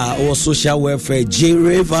 Director or Social Welfare, J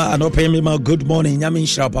River, and open me my good morning. Yamin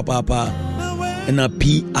Shra Papa. And a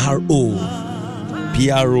PRO.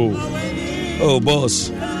 Oh, boss.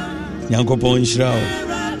 Nyankopon Shra.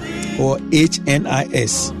 Or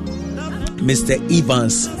HNIS. Mr.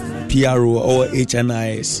 Evans, PRO or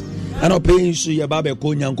HNIS. And I'll pay you your baby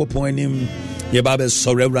ko Nyankopon him. Your baby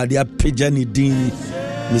sorry, Radia Pijani Dean,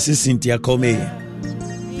 Mrs. Cynthia Come.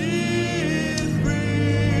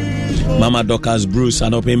 Mama Docas Bruce,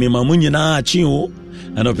 and open me Mamunina Chio,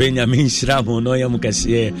 and open Yamin Shramo, no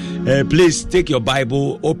Yamukasi. Please take your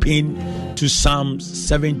Bible, open to Psalm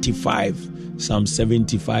 75. Psalm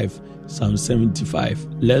 75. Psalm 75.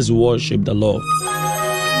 Let's worship the Lord.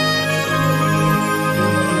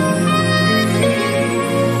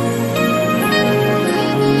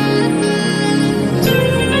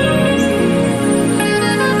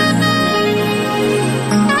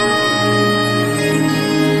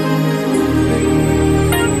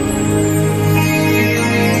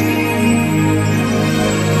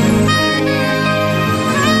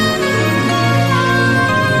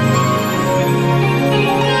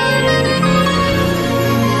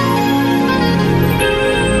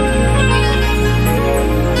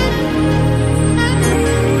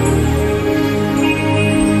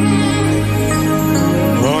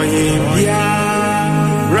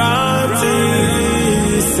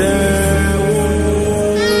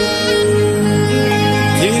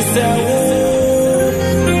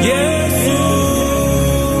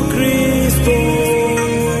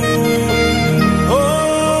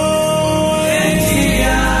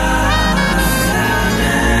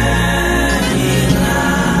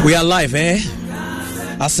 We are live,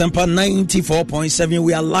 Asempa 94.7.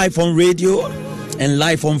 We are live on radio and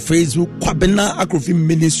live on Facebook. Kwabena Akrofi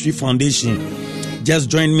Ministry Foundation. Just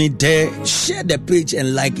join me there. Share the page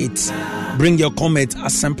and like it. Bring your comment.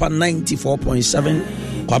 Asempa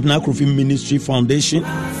 94.7. Kwabena Akrofi Ministry Foundation.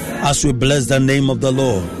 As we bless the name of the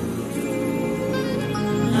Lord.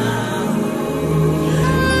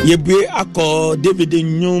 Yebwe ako David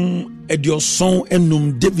Nyum. Edioson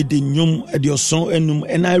enum David Nyum edioson enum,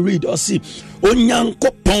 and I read or see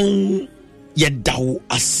Onyankopon ye dawo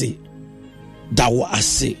ase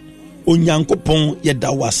Onyankopon ye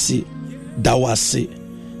dawo ase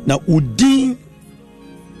na udin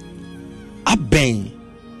aben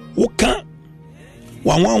woka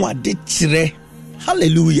wanwa de kire.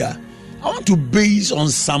 Hallelujah. I want to base on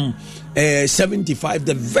Psalm 75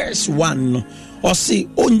 the verse 1 or see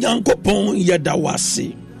Onyankopon ye dawo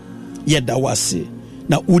ase Yedawase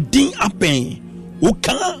na udin apen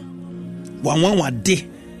uka wanwa de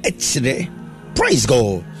etire. Praise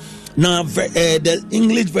God. Now, the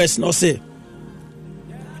English verse now say,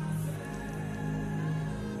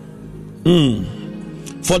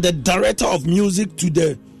 for the director of music to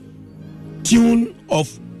the tune of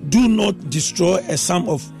 "Do Not Destroy a Psalm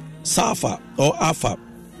of Sapphire or Alpha."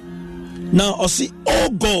 Now, I see, oh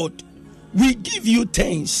God, we give you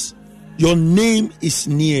thanks. Your name is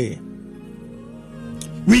near.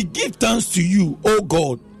 We give thanks to you, oh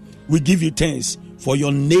God. We give you thanks, for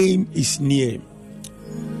your name is near.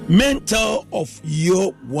 Men tell of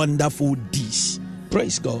your wonderful deeds.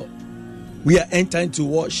 Praise God. We are entering to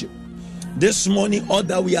worship. This morning, all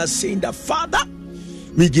that we are saying that, Father,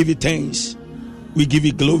 we give you thanks. We give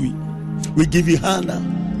you glory. We give you honor.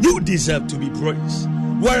 You deserve to be praised.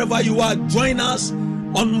 Wherever you are, join us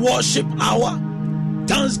on worship hour,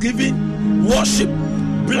 thanksgiving, worship,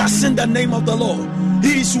 blessing the name of the Lord.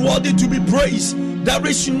 He is worthy to be praised. There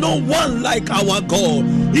is no one like our God.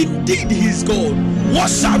 Indeed, He is God. What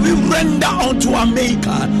shall we render unto our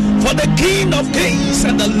Maker? For the King of Kings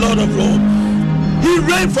and the Lord of Lords, He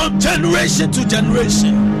reigns from generation to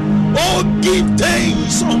generation. Oh, give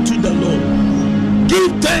thanks unto the Lord.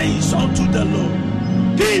 Give thanks unto the Lord.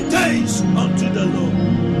 Give thanks unto the Lord.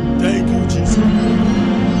 Thank you, Jesus.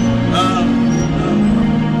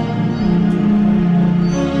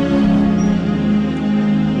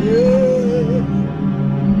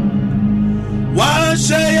 Why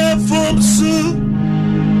say a fumsu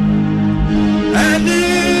any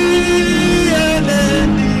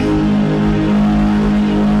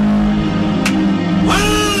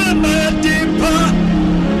why my deeper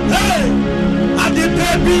hey I did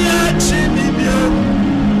baby I chimney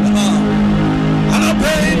and I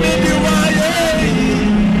pay me the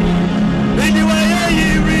way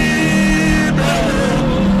you read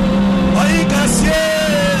oh you can see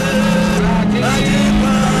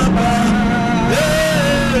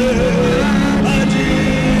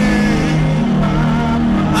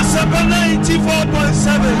Asaba 94.7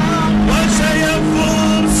 once I am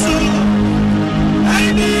full soon I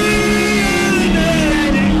need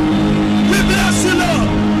we bless you Lord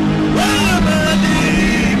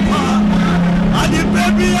I the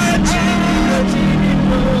baby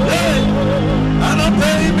I don't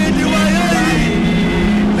pay me the way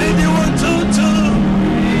me the one to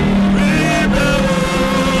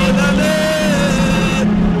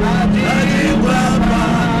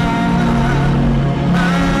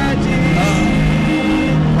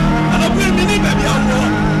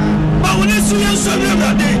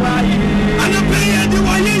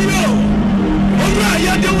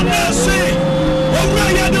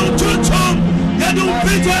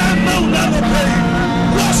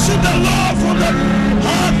worship the Lord from the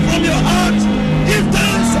heart, from your heart. Give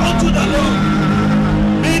thanks unto the Lord.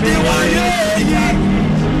 Me the way,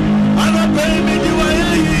 I don't pay me the way.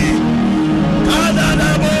 Kada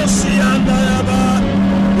bosi andaba.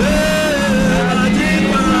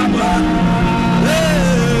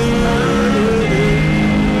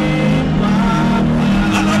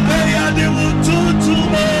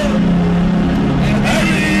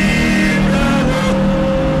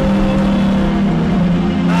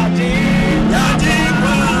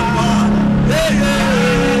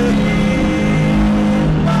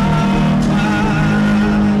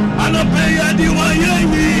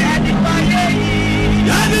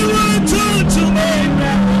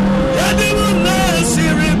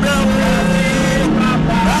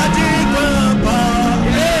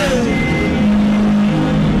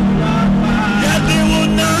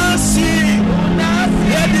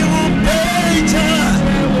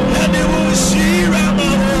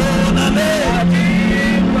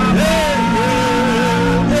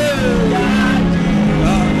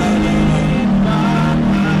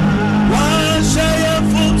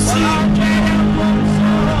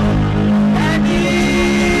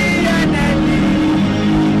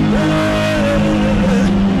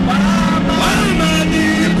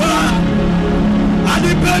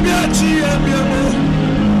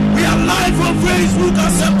 We are live on Facebook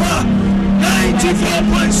Assemble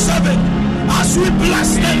 94.7 as we bless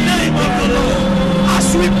the name of the Lord, as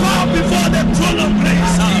we bow before the throne of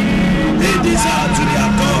grace. He deserves to be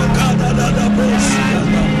adored.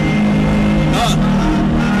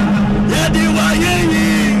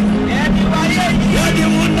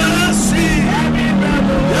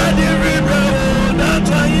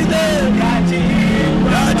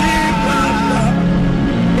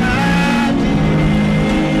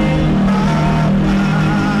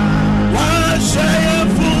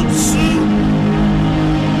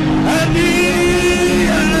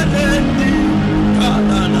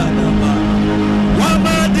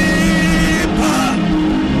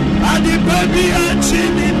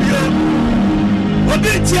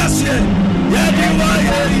 Tiasie, Yadi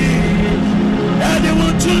Waye, Yadi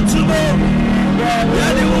Wututumo,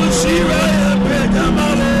 Yadi Wushira,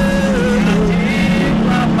 Pedamale.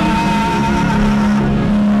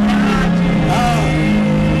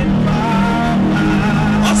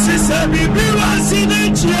 Osisa Bibi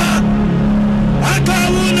Wasinechia,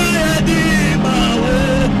 Akawuna Yadi Mawe,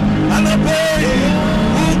 Anape,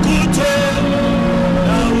 Ukuto,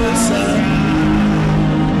 Nawasa.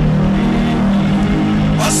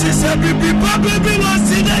 Osisa Bibi Baby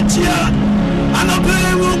Wasinechia, Anape,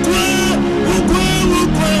 Ukuto,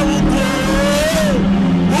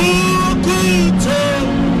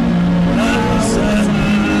 Nawasa.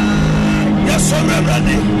 Yes, I'm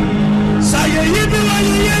ready. Saye yibi wa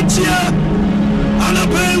yetia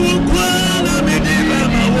anape ukwana midiba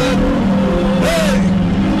mawo hey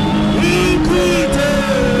ukute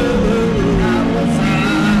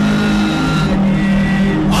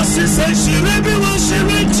asise shirebi wa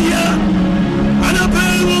shiretia anape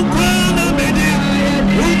ukwana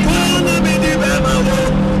midiba mawo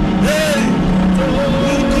hey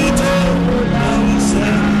ukute nawusa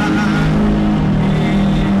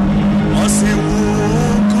ose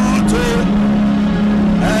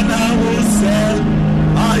and I will say,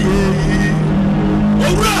 aye,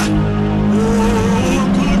 ora,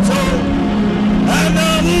 kuto, and I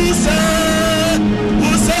will say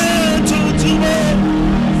to me,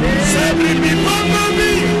 say me, mama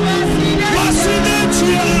me, what's in it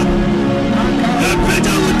here? The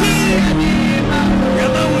better would be,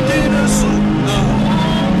 and I would do the soup now.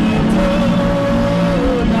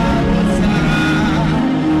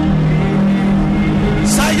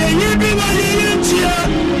 Say, you be what you here.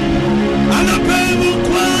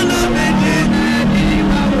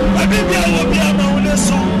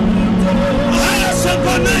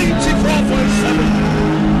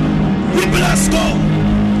 We bless God.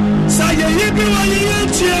 Say you be what you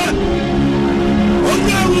here.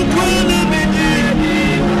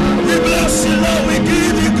 We bless you, Lord. We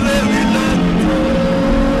give you glory, Lord.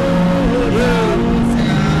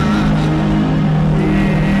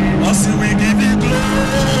 I say we give you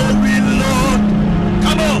glory, Lord.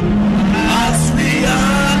 Come on. As we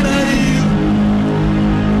honor you,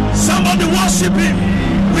 somebody worship him.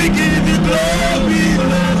 We give you glory,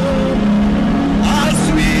 Lord. As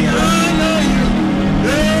we honor you,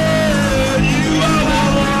 yeah, you are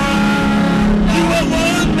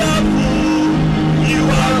wonderful, you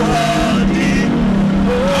are worthy.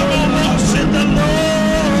 Come on, worship the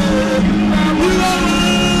Lord. You are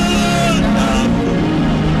wonderful,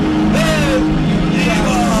 yeah, you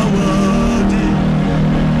are worthy.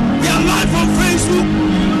 We are live on Facebook.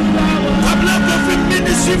 Covenant Prophet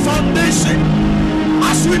Ministry Foundation.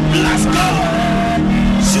 As we bless God,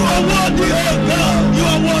 you are worthy, oh God. You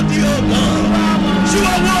are worthy, oh God. You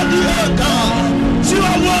are worthy, oh God. You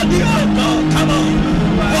are worthy, oh God. Come on,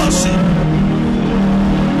 worship.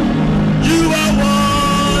 You are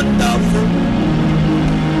wonderful.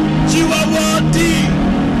 You are worthy.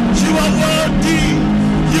 You are worthy.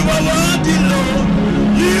 You are worthy, Lord.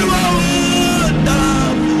 You are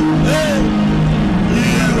wonderful. Hey,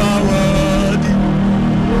 you are worthy.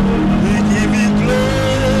 We give you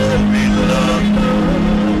glory, Lord.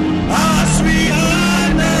 As we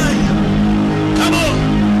honor you. Come on,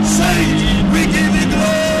 say it. We give you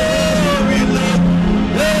glory, Lord.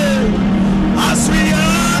 Hey, as we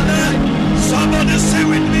honor you. Somebody say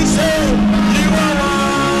with me, say, you are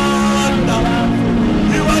wonderful.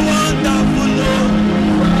 You are wonderful, Lord.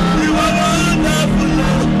 You are wonderful,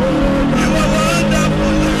 Lord. You are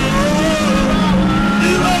wonderful, Lord.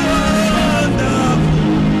 You are wonderful.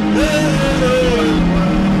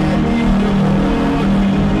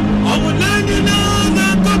 I will let you know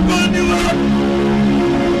that the body will.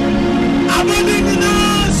 I will let you know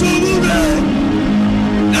so good.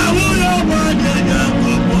 Now we are one young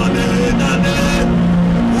body.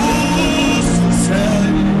 Who's say?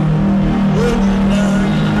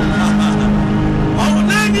 I will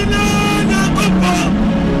let you know that the body.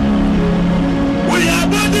 We are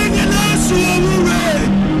body in us so good.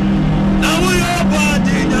 Now we are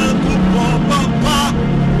body young papa.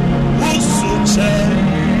 Who's say?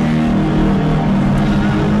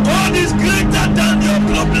 God is greater than your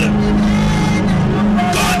problem.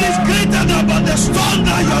 God is greater than the storm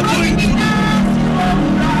that you are going through.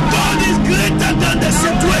 God is greater than the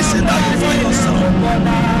situation that you find yourself.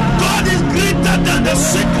 God is greater than the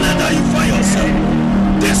sickness that you find yourself.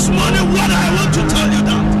 This morning, what I want to tell you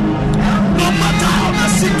that no matter how the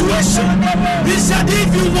situation, he said, if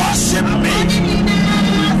you worship me,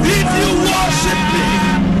 if you worship me,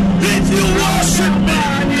 if you worship me,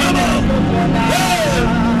 come on. Hey,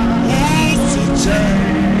 who's to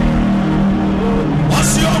change?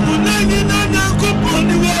 What's your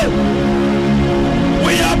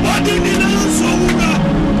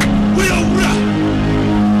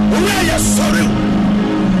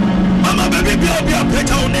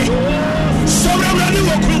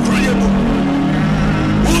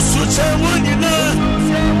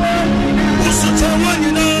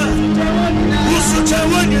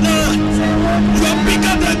You are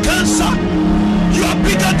bigger than cancer. You are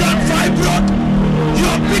bigger than fibroid. You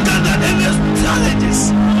are bigger than any challenges.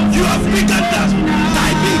 You are bigger than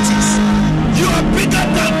diabetes. You are bigger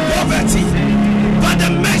than poverty. By the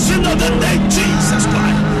mention of the name Jesus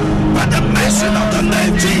Christ. By the mention of the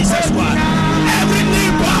name Jesus Christ. Every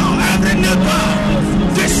knee bow, every knee bow.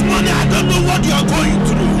 This morning I don't know what you are going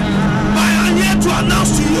through. But I am here to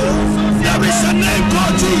announce to you, there is a name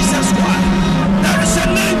called Jesus Christ. There is a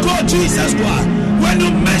name called Jesus Christ. When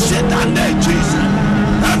you mention that name Jesus,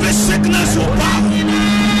 every sickness will bow.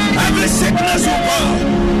 Every sickness will bow.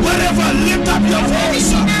 Wherever, lift up your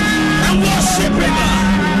voice and worship Him.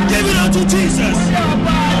 Give it unto Jesus.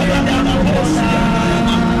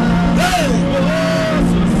 Hey!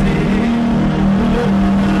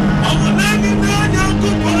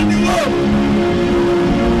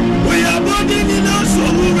 We are body in our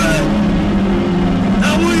soul.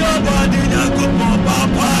 Now we are body in our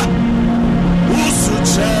Papa.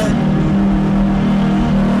 Usuche.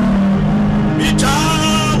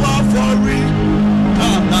 Itawa for it.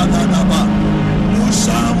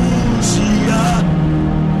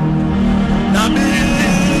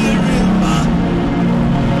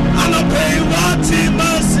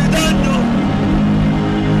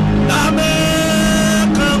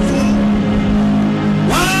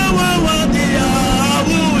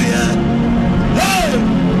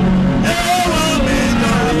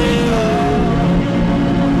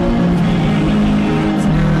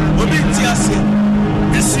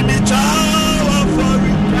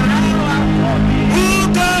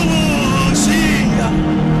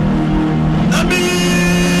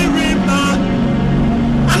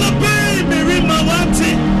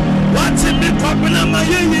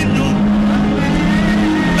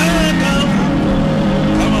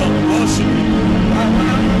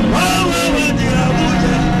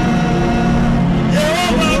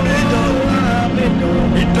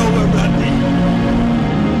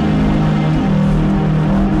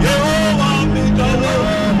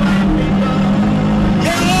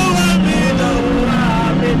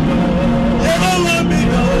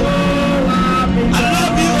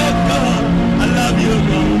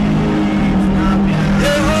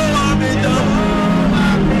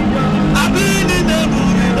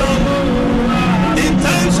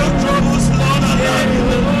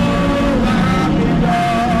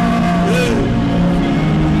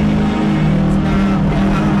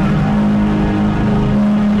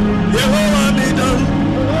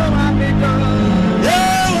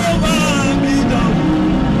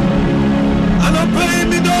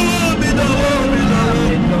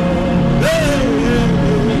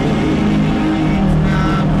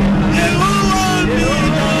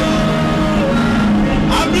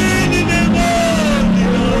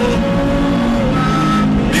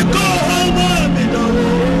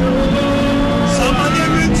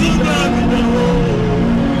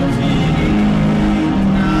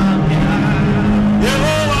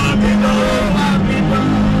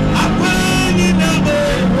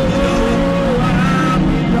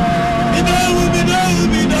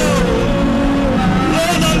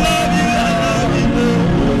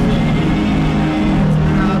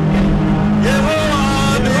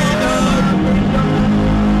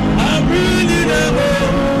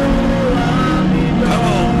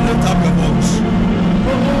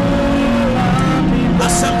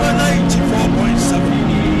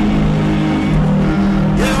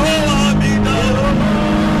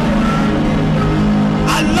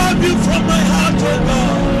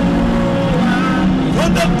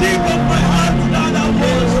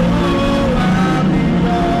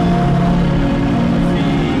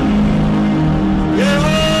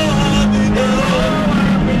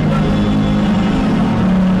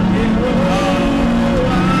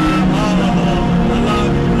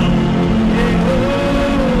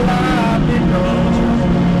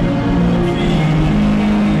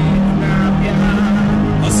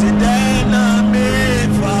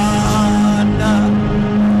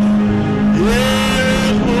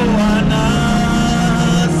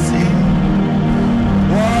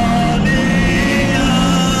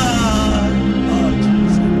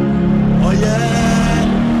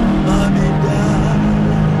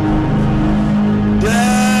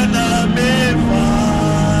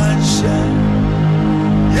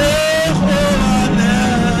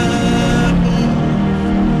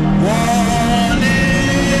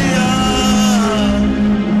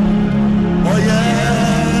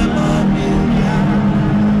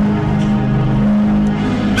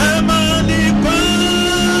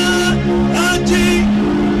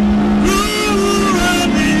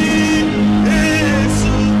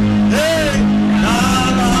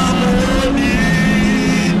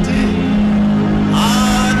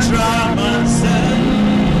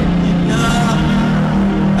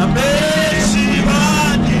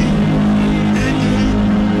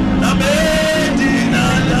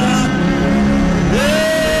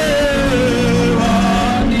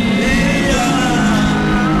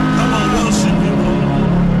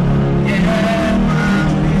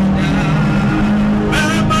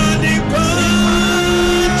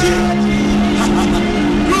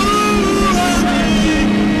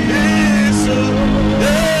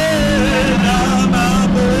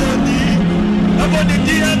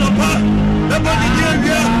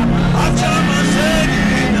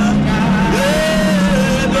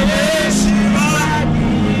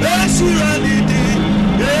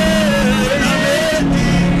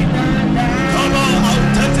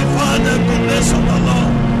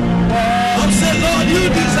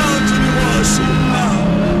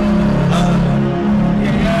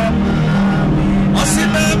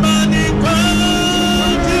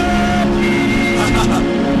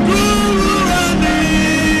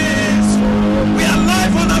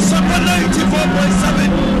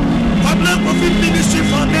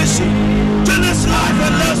 worship. Turn this life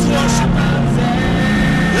and let's worship.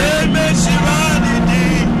 Amen. Shirani di.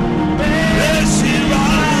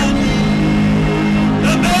 Shirani.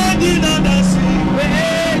 The Medina Nasi.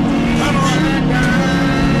 Come on.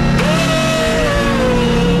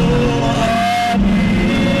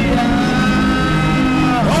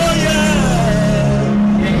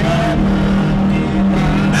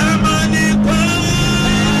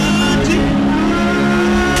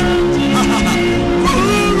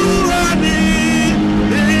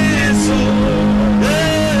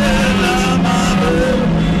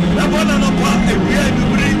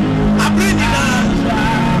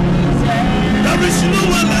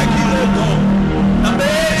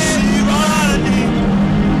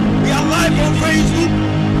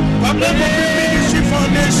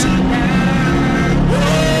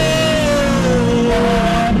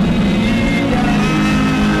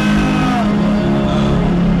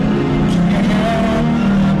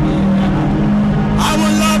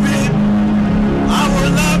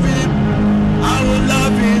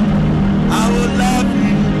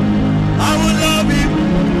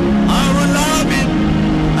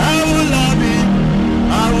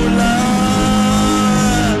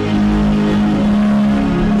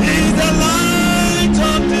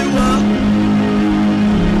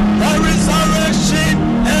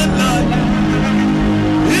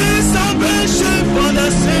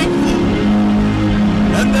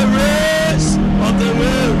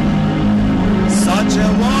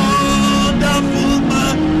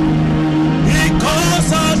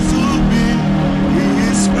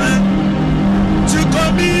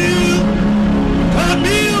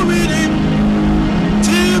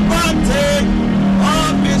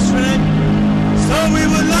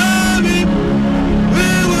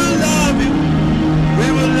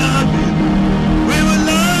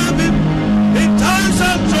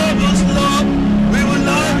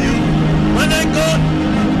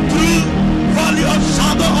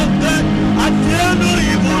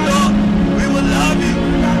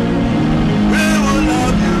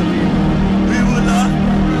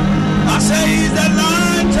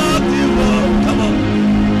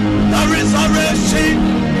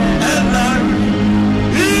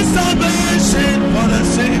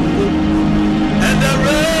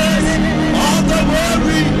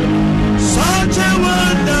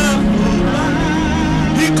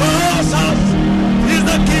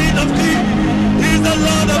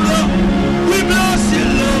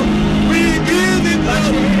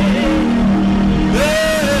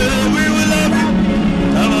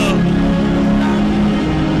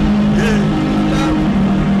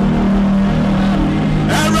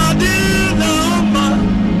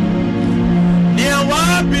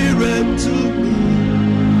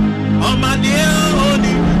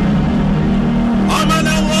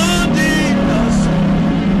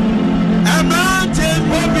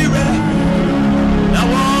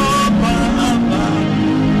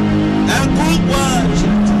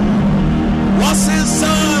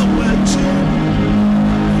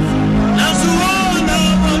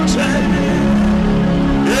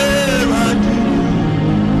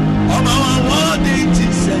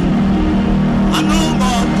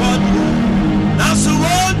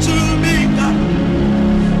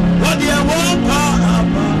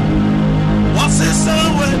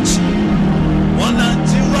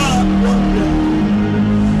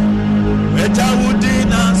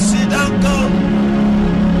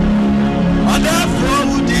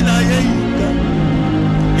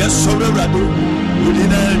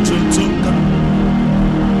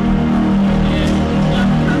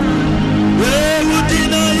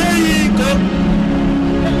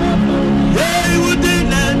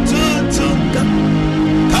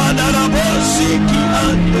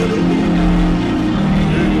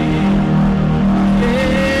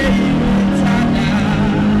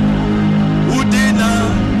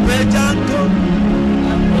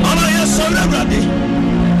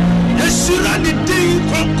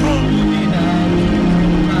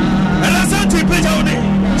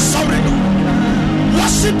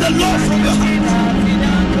 Worship the Lord from your heart.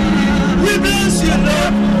 We bless you,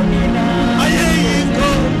 Lord. I hear you go.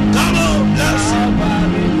 Come on, bless you.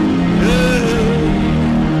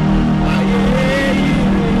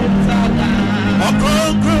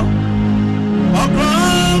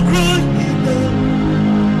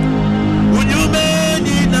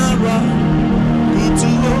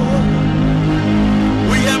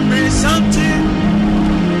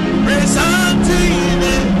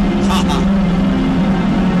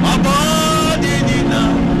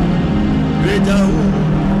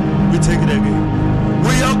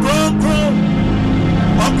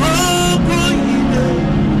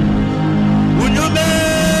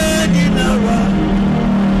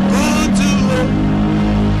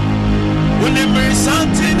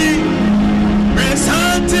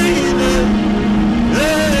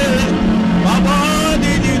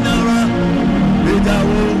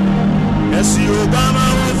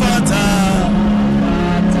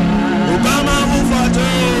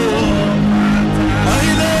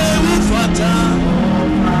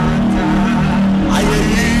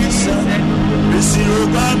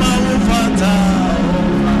 Obama ufata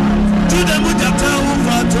Jude mujata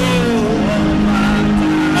ufato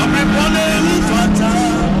Amepone ufata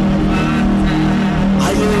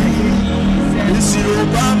Aye Isi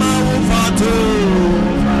Obama ufato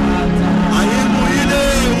Aye muile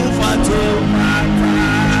ufato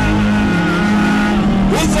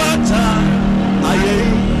Ufata Aye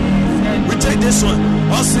we take this one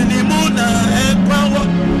Osinimuna Ekwawa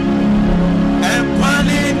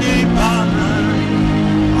Ekwani Nipa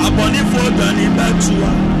Aboni Fodani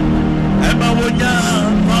Batua Ema Wonya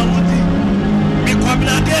Maudi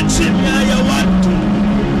Mikwabna Dechimia ya watu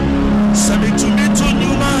Sabitumitu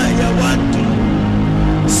Nyuma ya watu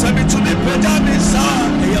Sabitumipedamisa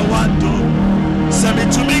ya watu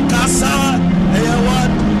Sabitumikasa ya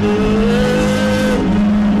watu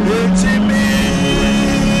Ejimi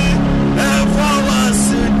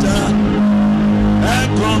Efawasita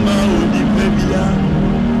Ekoma Unipebia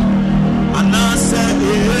Anase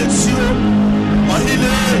Esio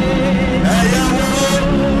Ohile Eyawo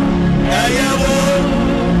Eyawo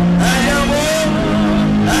Eyawo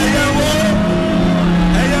Eyawo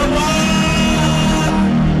Eyawo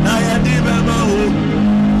Nayadibema O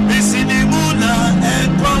Bisinimuna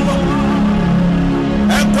Ekwawo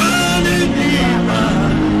Ekwani Nima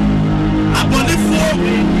Abonifo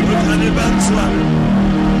Okanibatua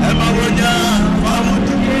Ema Wonya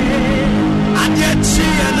Fawudi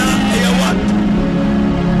Adiachiana Eyawatu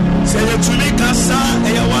Seye Tumikasa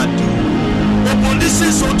Eyawatu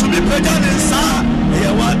Opolisi so Tumipedanisa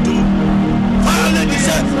Eyawatu Fale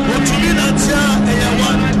Dise Otuminatia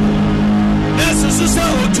Eyawatu Nesususa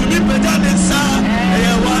Otumipedanisa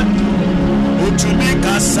Eyawatu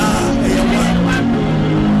Otumikasa Eyawatu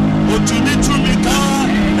Otumitumika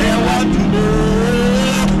Eyawatu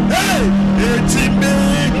Hey, Etimbe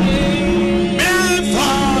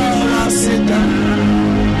Mefawasita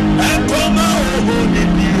Ekoma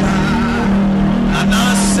Ohonibia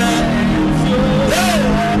Anase Hey,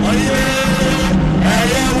 Oye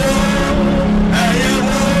Eyewo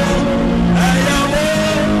Eyewo Eyewo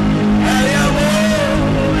Eyewo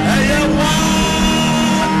Eyewo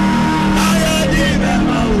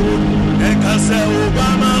Ayadibema Ekase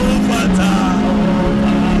Obama ufata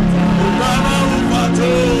Obama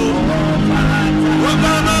ufato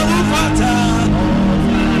Obama ufata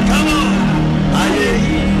Come on Aye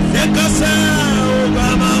Ekase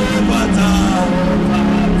Obama ufata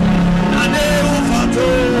Nane ufato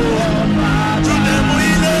June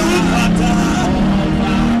muile ufata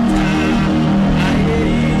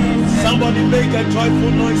Somebody make a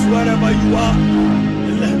joyful noise wherever you are.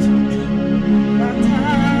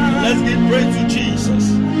 Let's give praise to Jesus.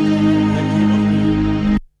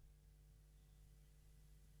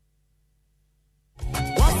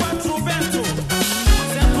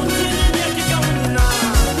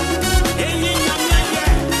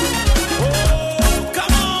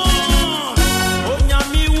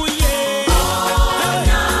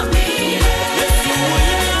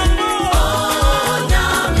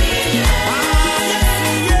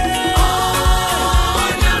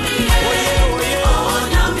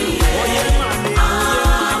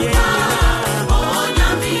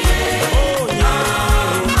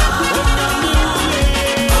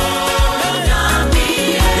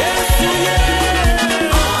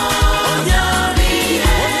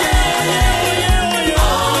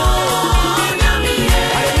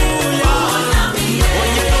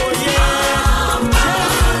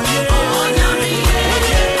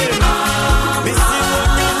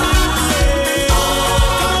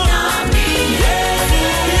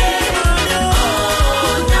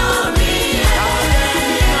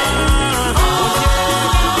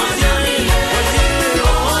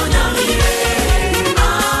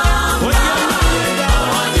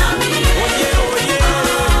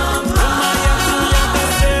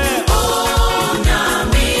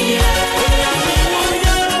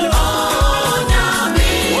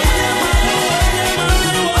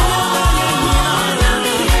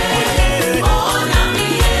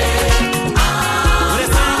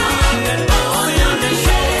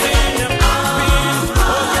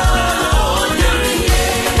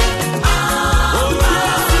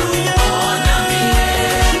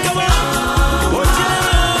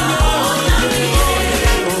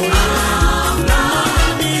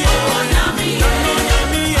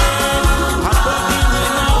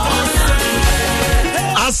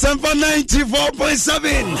 Asempa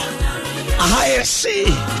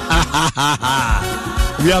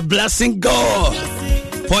 94.7. We are blessing God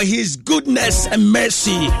for his goodness and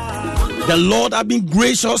mercy. The Lord has been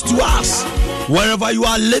gracious to us. Wherever you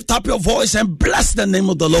are, lift up your voice and bless the name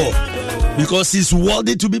of the Lord, because he's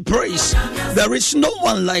worthy to be praised. There is no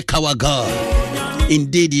one like our God.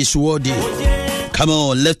 Indeed, He's worthy. Come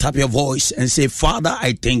on, lift up your voice and say, Father,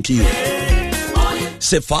 I thank you.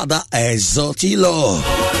 Say, Father, I exalt you, Lord.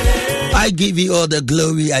 I give you all the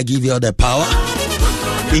glory. I give you all the power.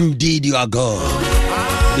 Indeed, you are God.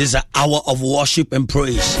 This is an hour of worship and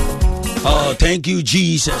praise. Oh, thank you,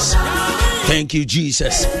 Jesus. Thank you,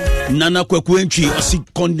 Jesus. Nana Kwekwenchi,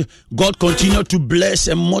 God continue to bless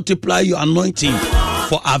and multiply your anointing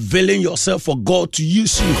for availing yourself for God to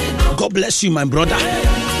use you. God bless you, my brother.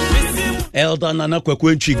 Elder Nana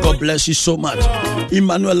Kwekwenchi, God bless you so much.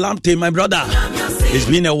 Emmanuel Lamte, my brother, it's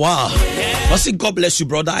been a while. I say, God bless you,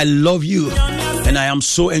 brother. I love you, and I am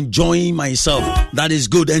so enjoying myself. That is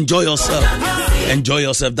good. Enjoy yourself. Enjoy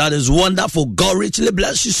yourself. That is wonderful. God richly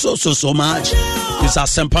bless you so much. It's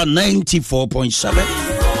Asempa 94.7.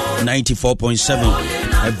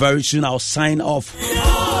 94.7. And very soon I'll sign off.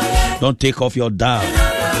 Don't take off your dial.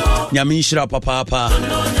 Nyamishra Papa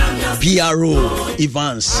PRO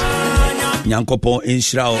Evans Nyankopon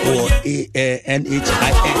Inshra or NHIS.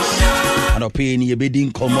 And I'll ni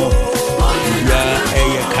bedin komo.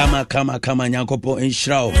 Yeah, kama Nyankopon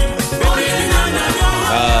Inshra.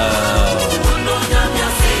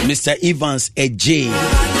 Mr. Evans AJ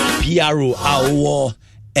PRO our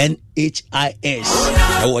NHIS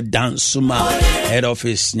our Dansuma head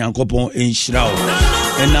office Nyankopon Inshra.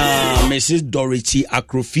 And Mrs. Dorothy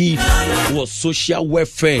Akrofi was social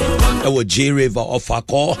welfare our J River of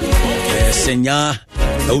Akko Senya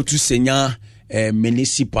to Senya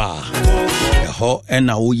municipal ho and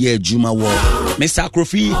now ye Juma war Mr.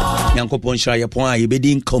 Akrofi Nyankopon Inshra yapon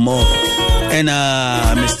yebedin komo. And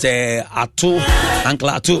Mr. Ato, Uncle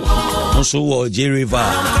Ato, also J River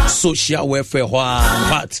social welfare.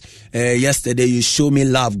 But yesterday you showed me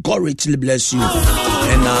love. God richly bless you.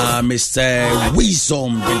 And Mr.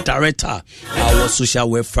 Wisdom, the director, our social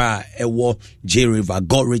welfare, J River.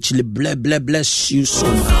 God richly bless you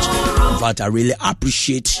so much. In fact, I really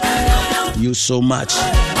appreciate you so much.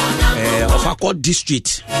 Of Akko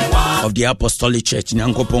district of the Apostolic Church,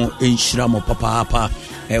 Nyankopon Inshira Papa.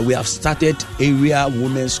 We have started area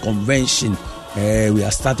women's convention.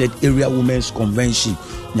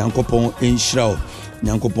 Nyankopon Inshira.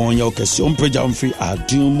 Nyankopon Yokesi Ompreja Mfri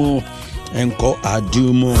Adumo Enko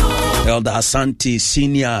Adumo Elder Asante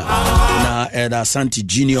Senior na Elder Asante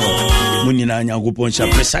Junior Munina Nyankopon Shira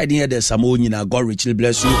presiding here the Samo Nyina. God richly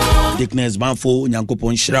bless you. Dickness Banfo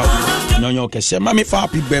Nyankopon Shira Nonyo Kese Mami for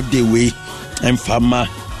happy birthday way and fama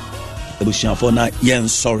Ebushianfo na yen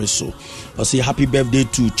sorry so. I say happy birthday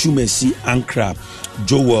to Chumesi Ankra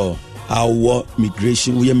Joel, our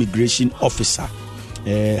migration officer.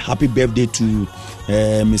 Happy birthday to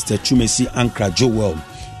Mr. Chumesi Ankra Joel,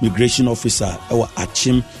 migration officer. Our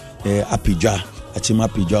Achim Apija.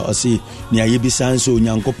 I say near Yebisan so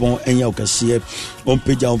Nyankopon enya okase on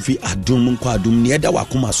page of adum kwa adum ne da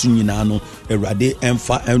wakoma so nyina no Erade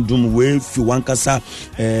emfa endum we fi wankasa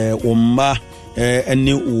omma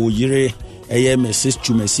ene oyire Mrs.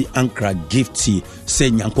 Chumesi Ankra gifty say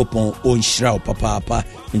Nyankopon onhyira papa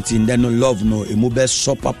nti no love no emube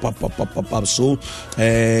so papa so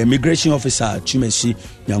migration officer Chumesi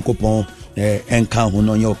Nyankopon enka ho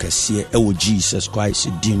no nyokase ewo Jesus Christ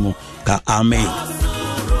dimo ka amen.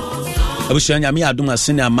 Abushanya mi aduma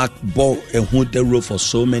senior Mark Ball who the role for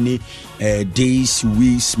so many days,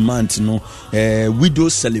 weeks, months no widow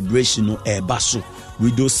celebration no baso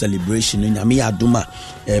widow celebration nyame aduma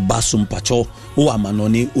basum pacho o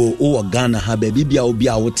amanoni o Ghana ha baby bia obi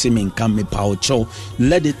a wote me nka me pacho.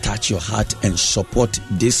 Let it touch your heart and support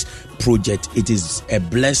this project. It is a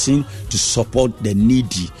blessing to support the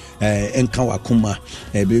needy. Enka wakuma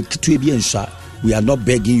kitu ebi ensha. We are not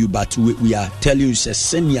begging you, but we are telling you, say,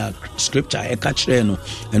 send your scripture, a catcher, no,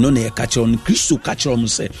 and only a catcher on Christo catcher,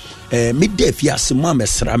 say, midday, fias, mamma,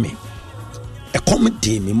 srame. A common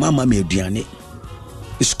day, me mamma, me diane.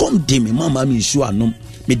 It's come day, me mamma, me shuanum,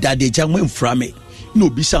 me daddy, jam went from me. No,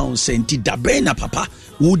 be sound senti, da braina, papa.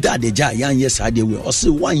 Would that the Jayan, yes, I did. We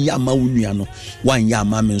also 1 year mauniano, 1 year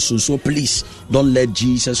mamma. So please don't let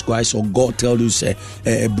Jesus Christ or God tell you, say,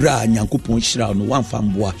 bra, Nyankopon Shira, no one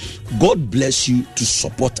famboa. God bless you to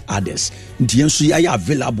support others.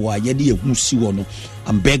 Available.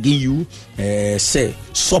 I'm begging you, say,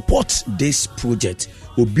 support this project.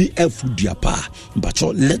 Obi efudiapa, but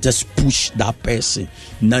let us push that person.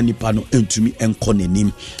 Nani pano into me and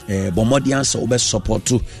konenim. Bomodians obe support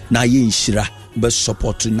to na ye inshira. but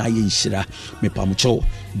support na yenshira me pamucho.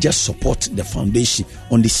 Just support the foundation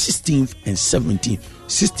on the 16th and 17th.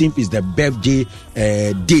 16th is the birthday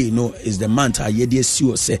day, no, is the month yede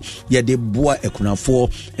si o say yede boa ekunafo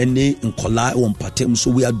ene nkola won patem.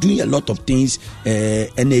 So we are doing a lot of things,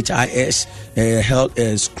 NHIS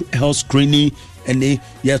health screening, ene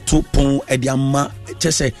ye to pon ediama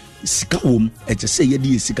chese sika wom say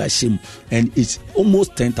yede sika shim, and it's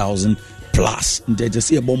almost 10,000 plus. They just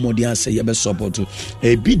say about more than say you support to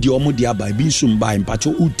a video modia by Binsum by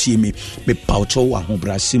Pacho Utimi, be Paucho and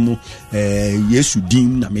Brasimu, Yesu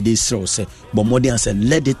Dim, Namede say, but more than say,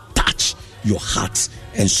 let it touch your heart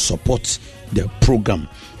and support the program.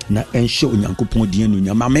 Na ensure Nyankopon di enu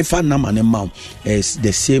nya mamefa nama ne ma is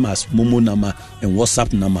the same as Momo number and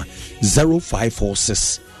WhatsApp number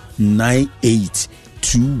 0546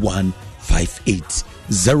 982158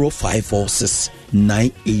 0546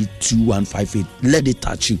 982158. Let it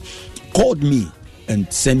touch you. Call me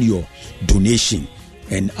and send your donation,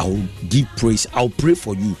 and I'll give praise. I'll pray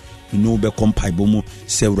for you. You know, become paibomo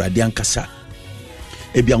se radian kasa.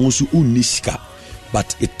 Ebiangusu unisika,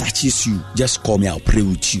 but it touches you. Just call me. I'll pray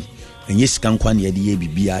with you. And yes, can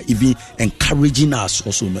even encouraging us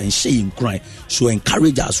also, and saying cry. So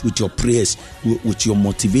encourage us with your prayers, with your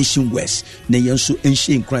motivation words. And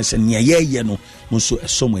saying cry and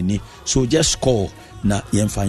so just call na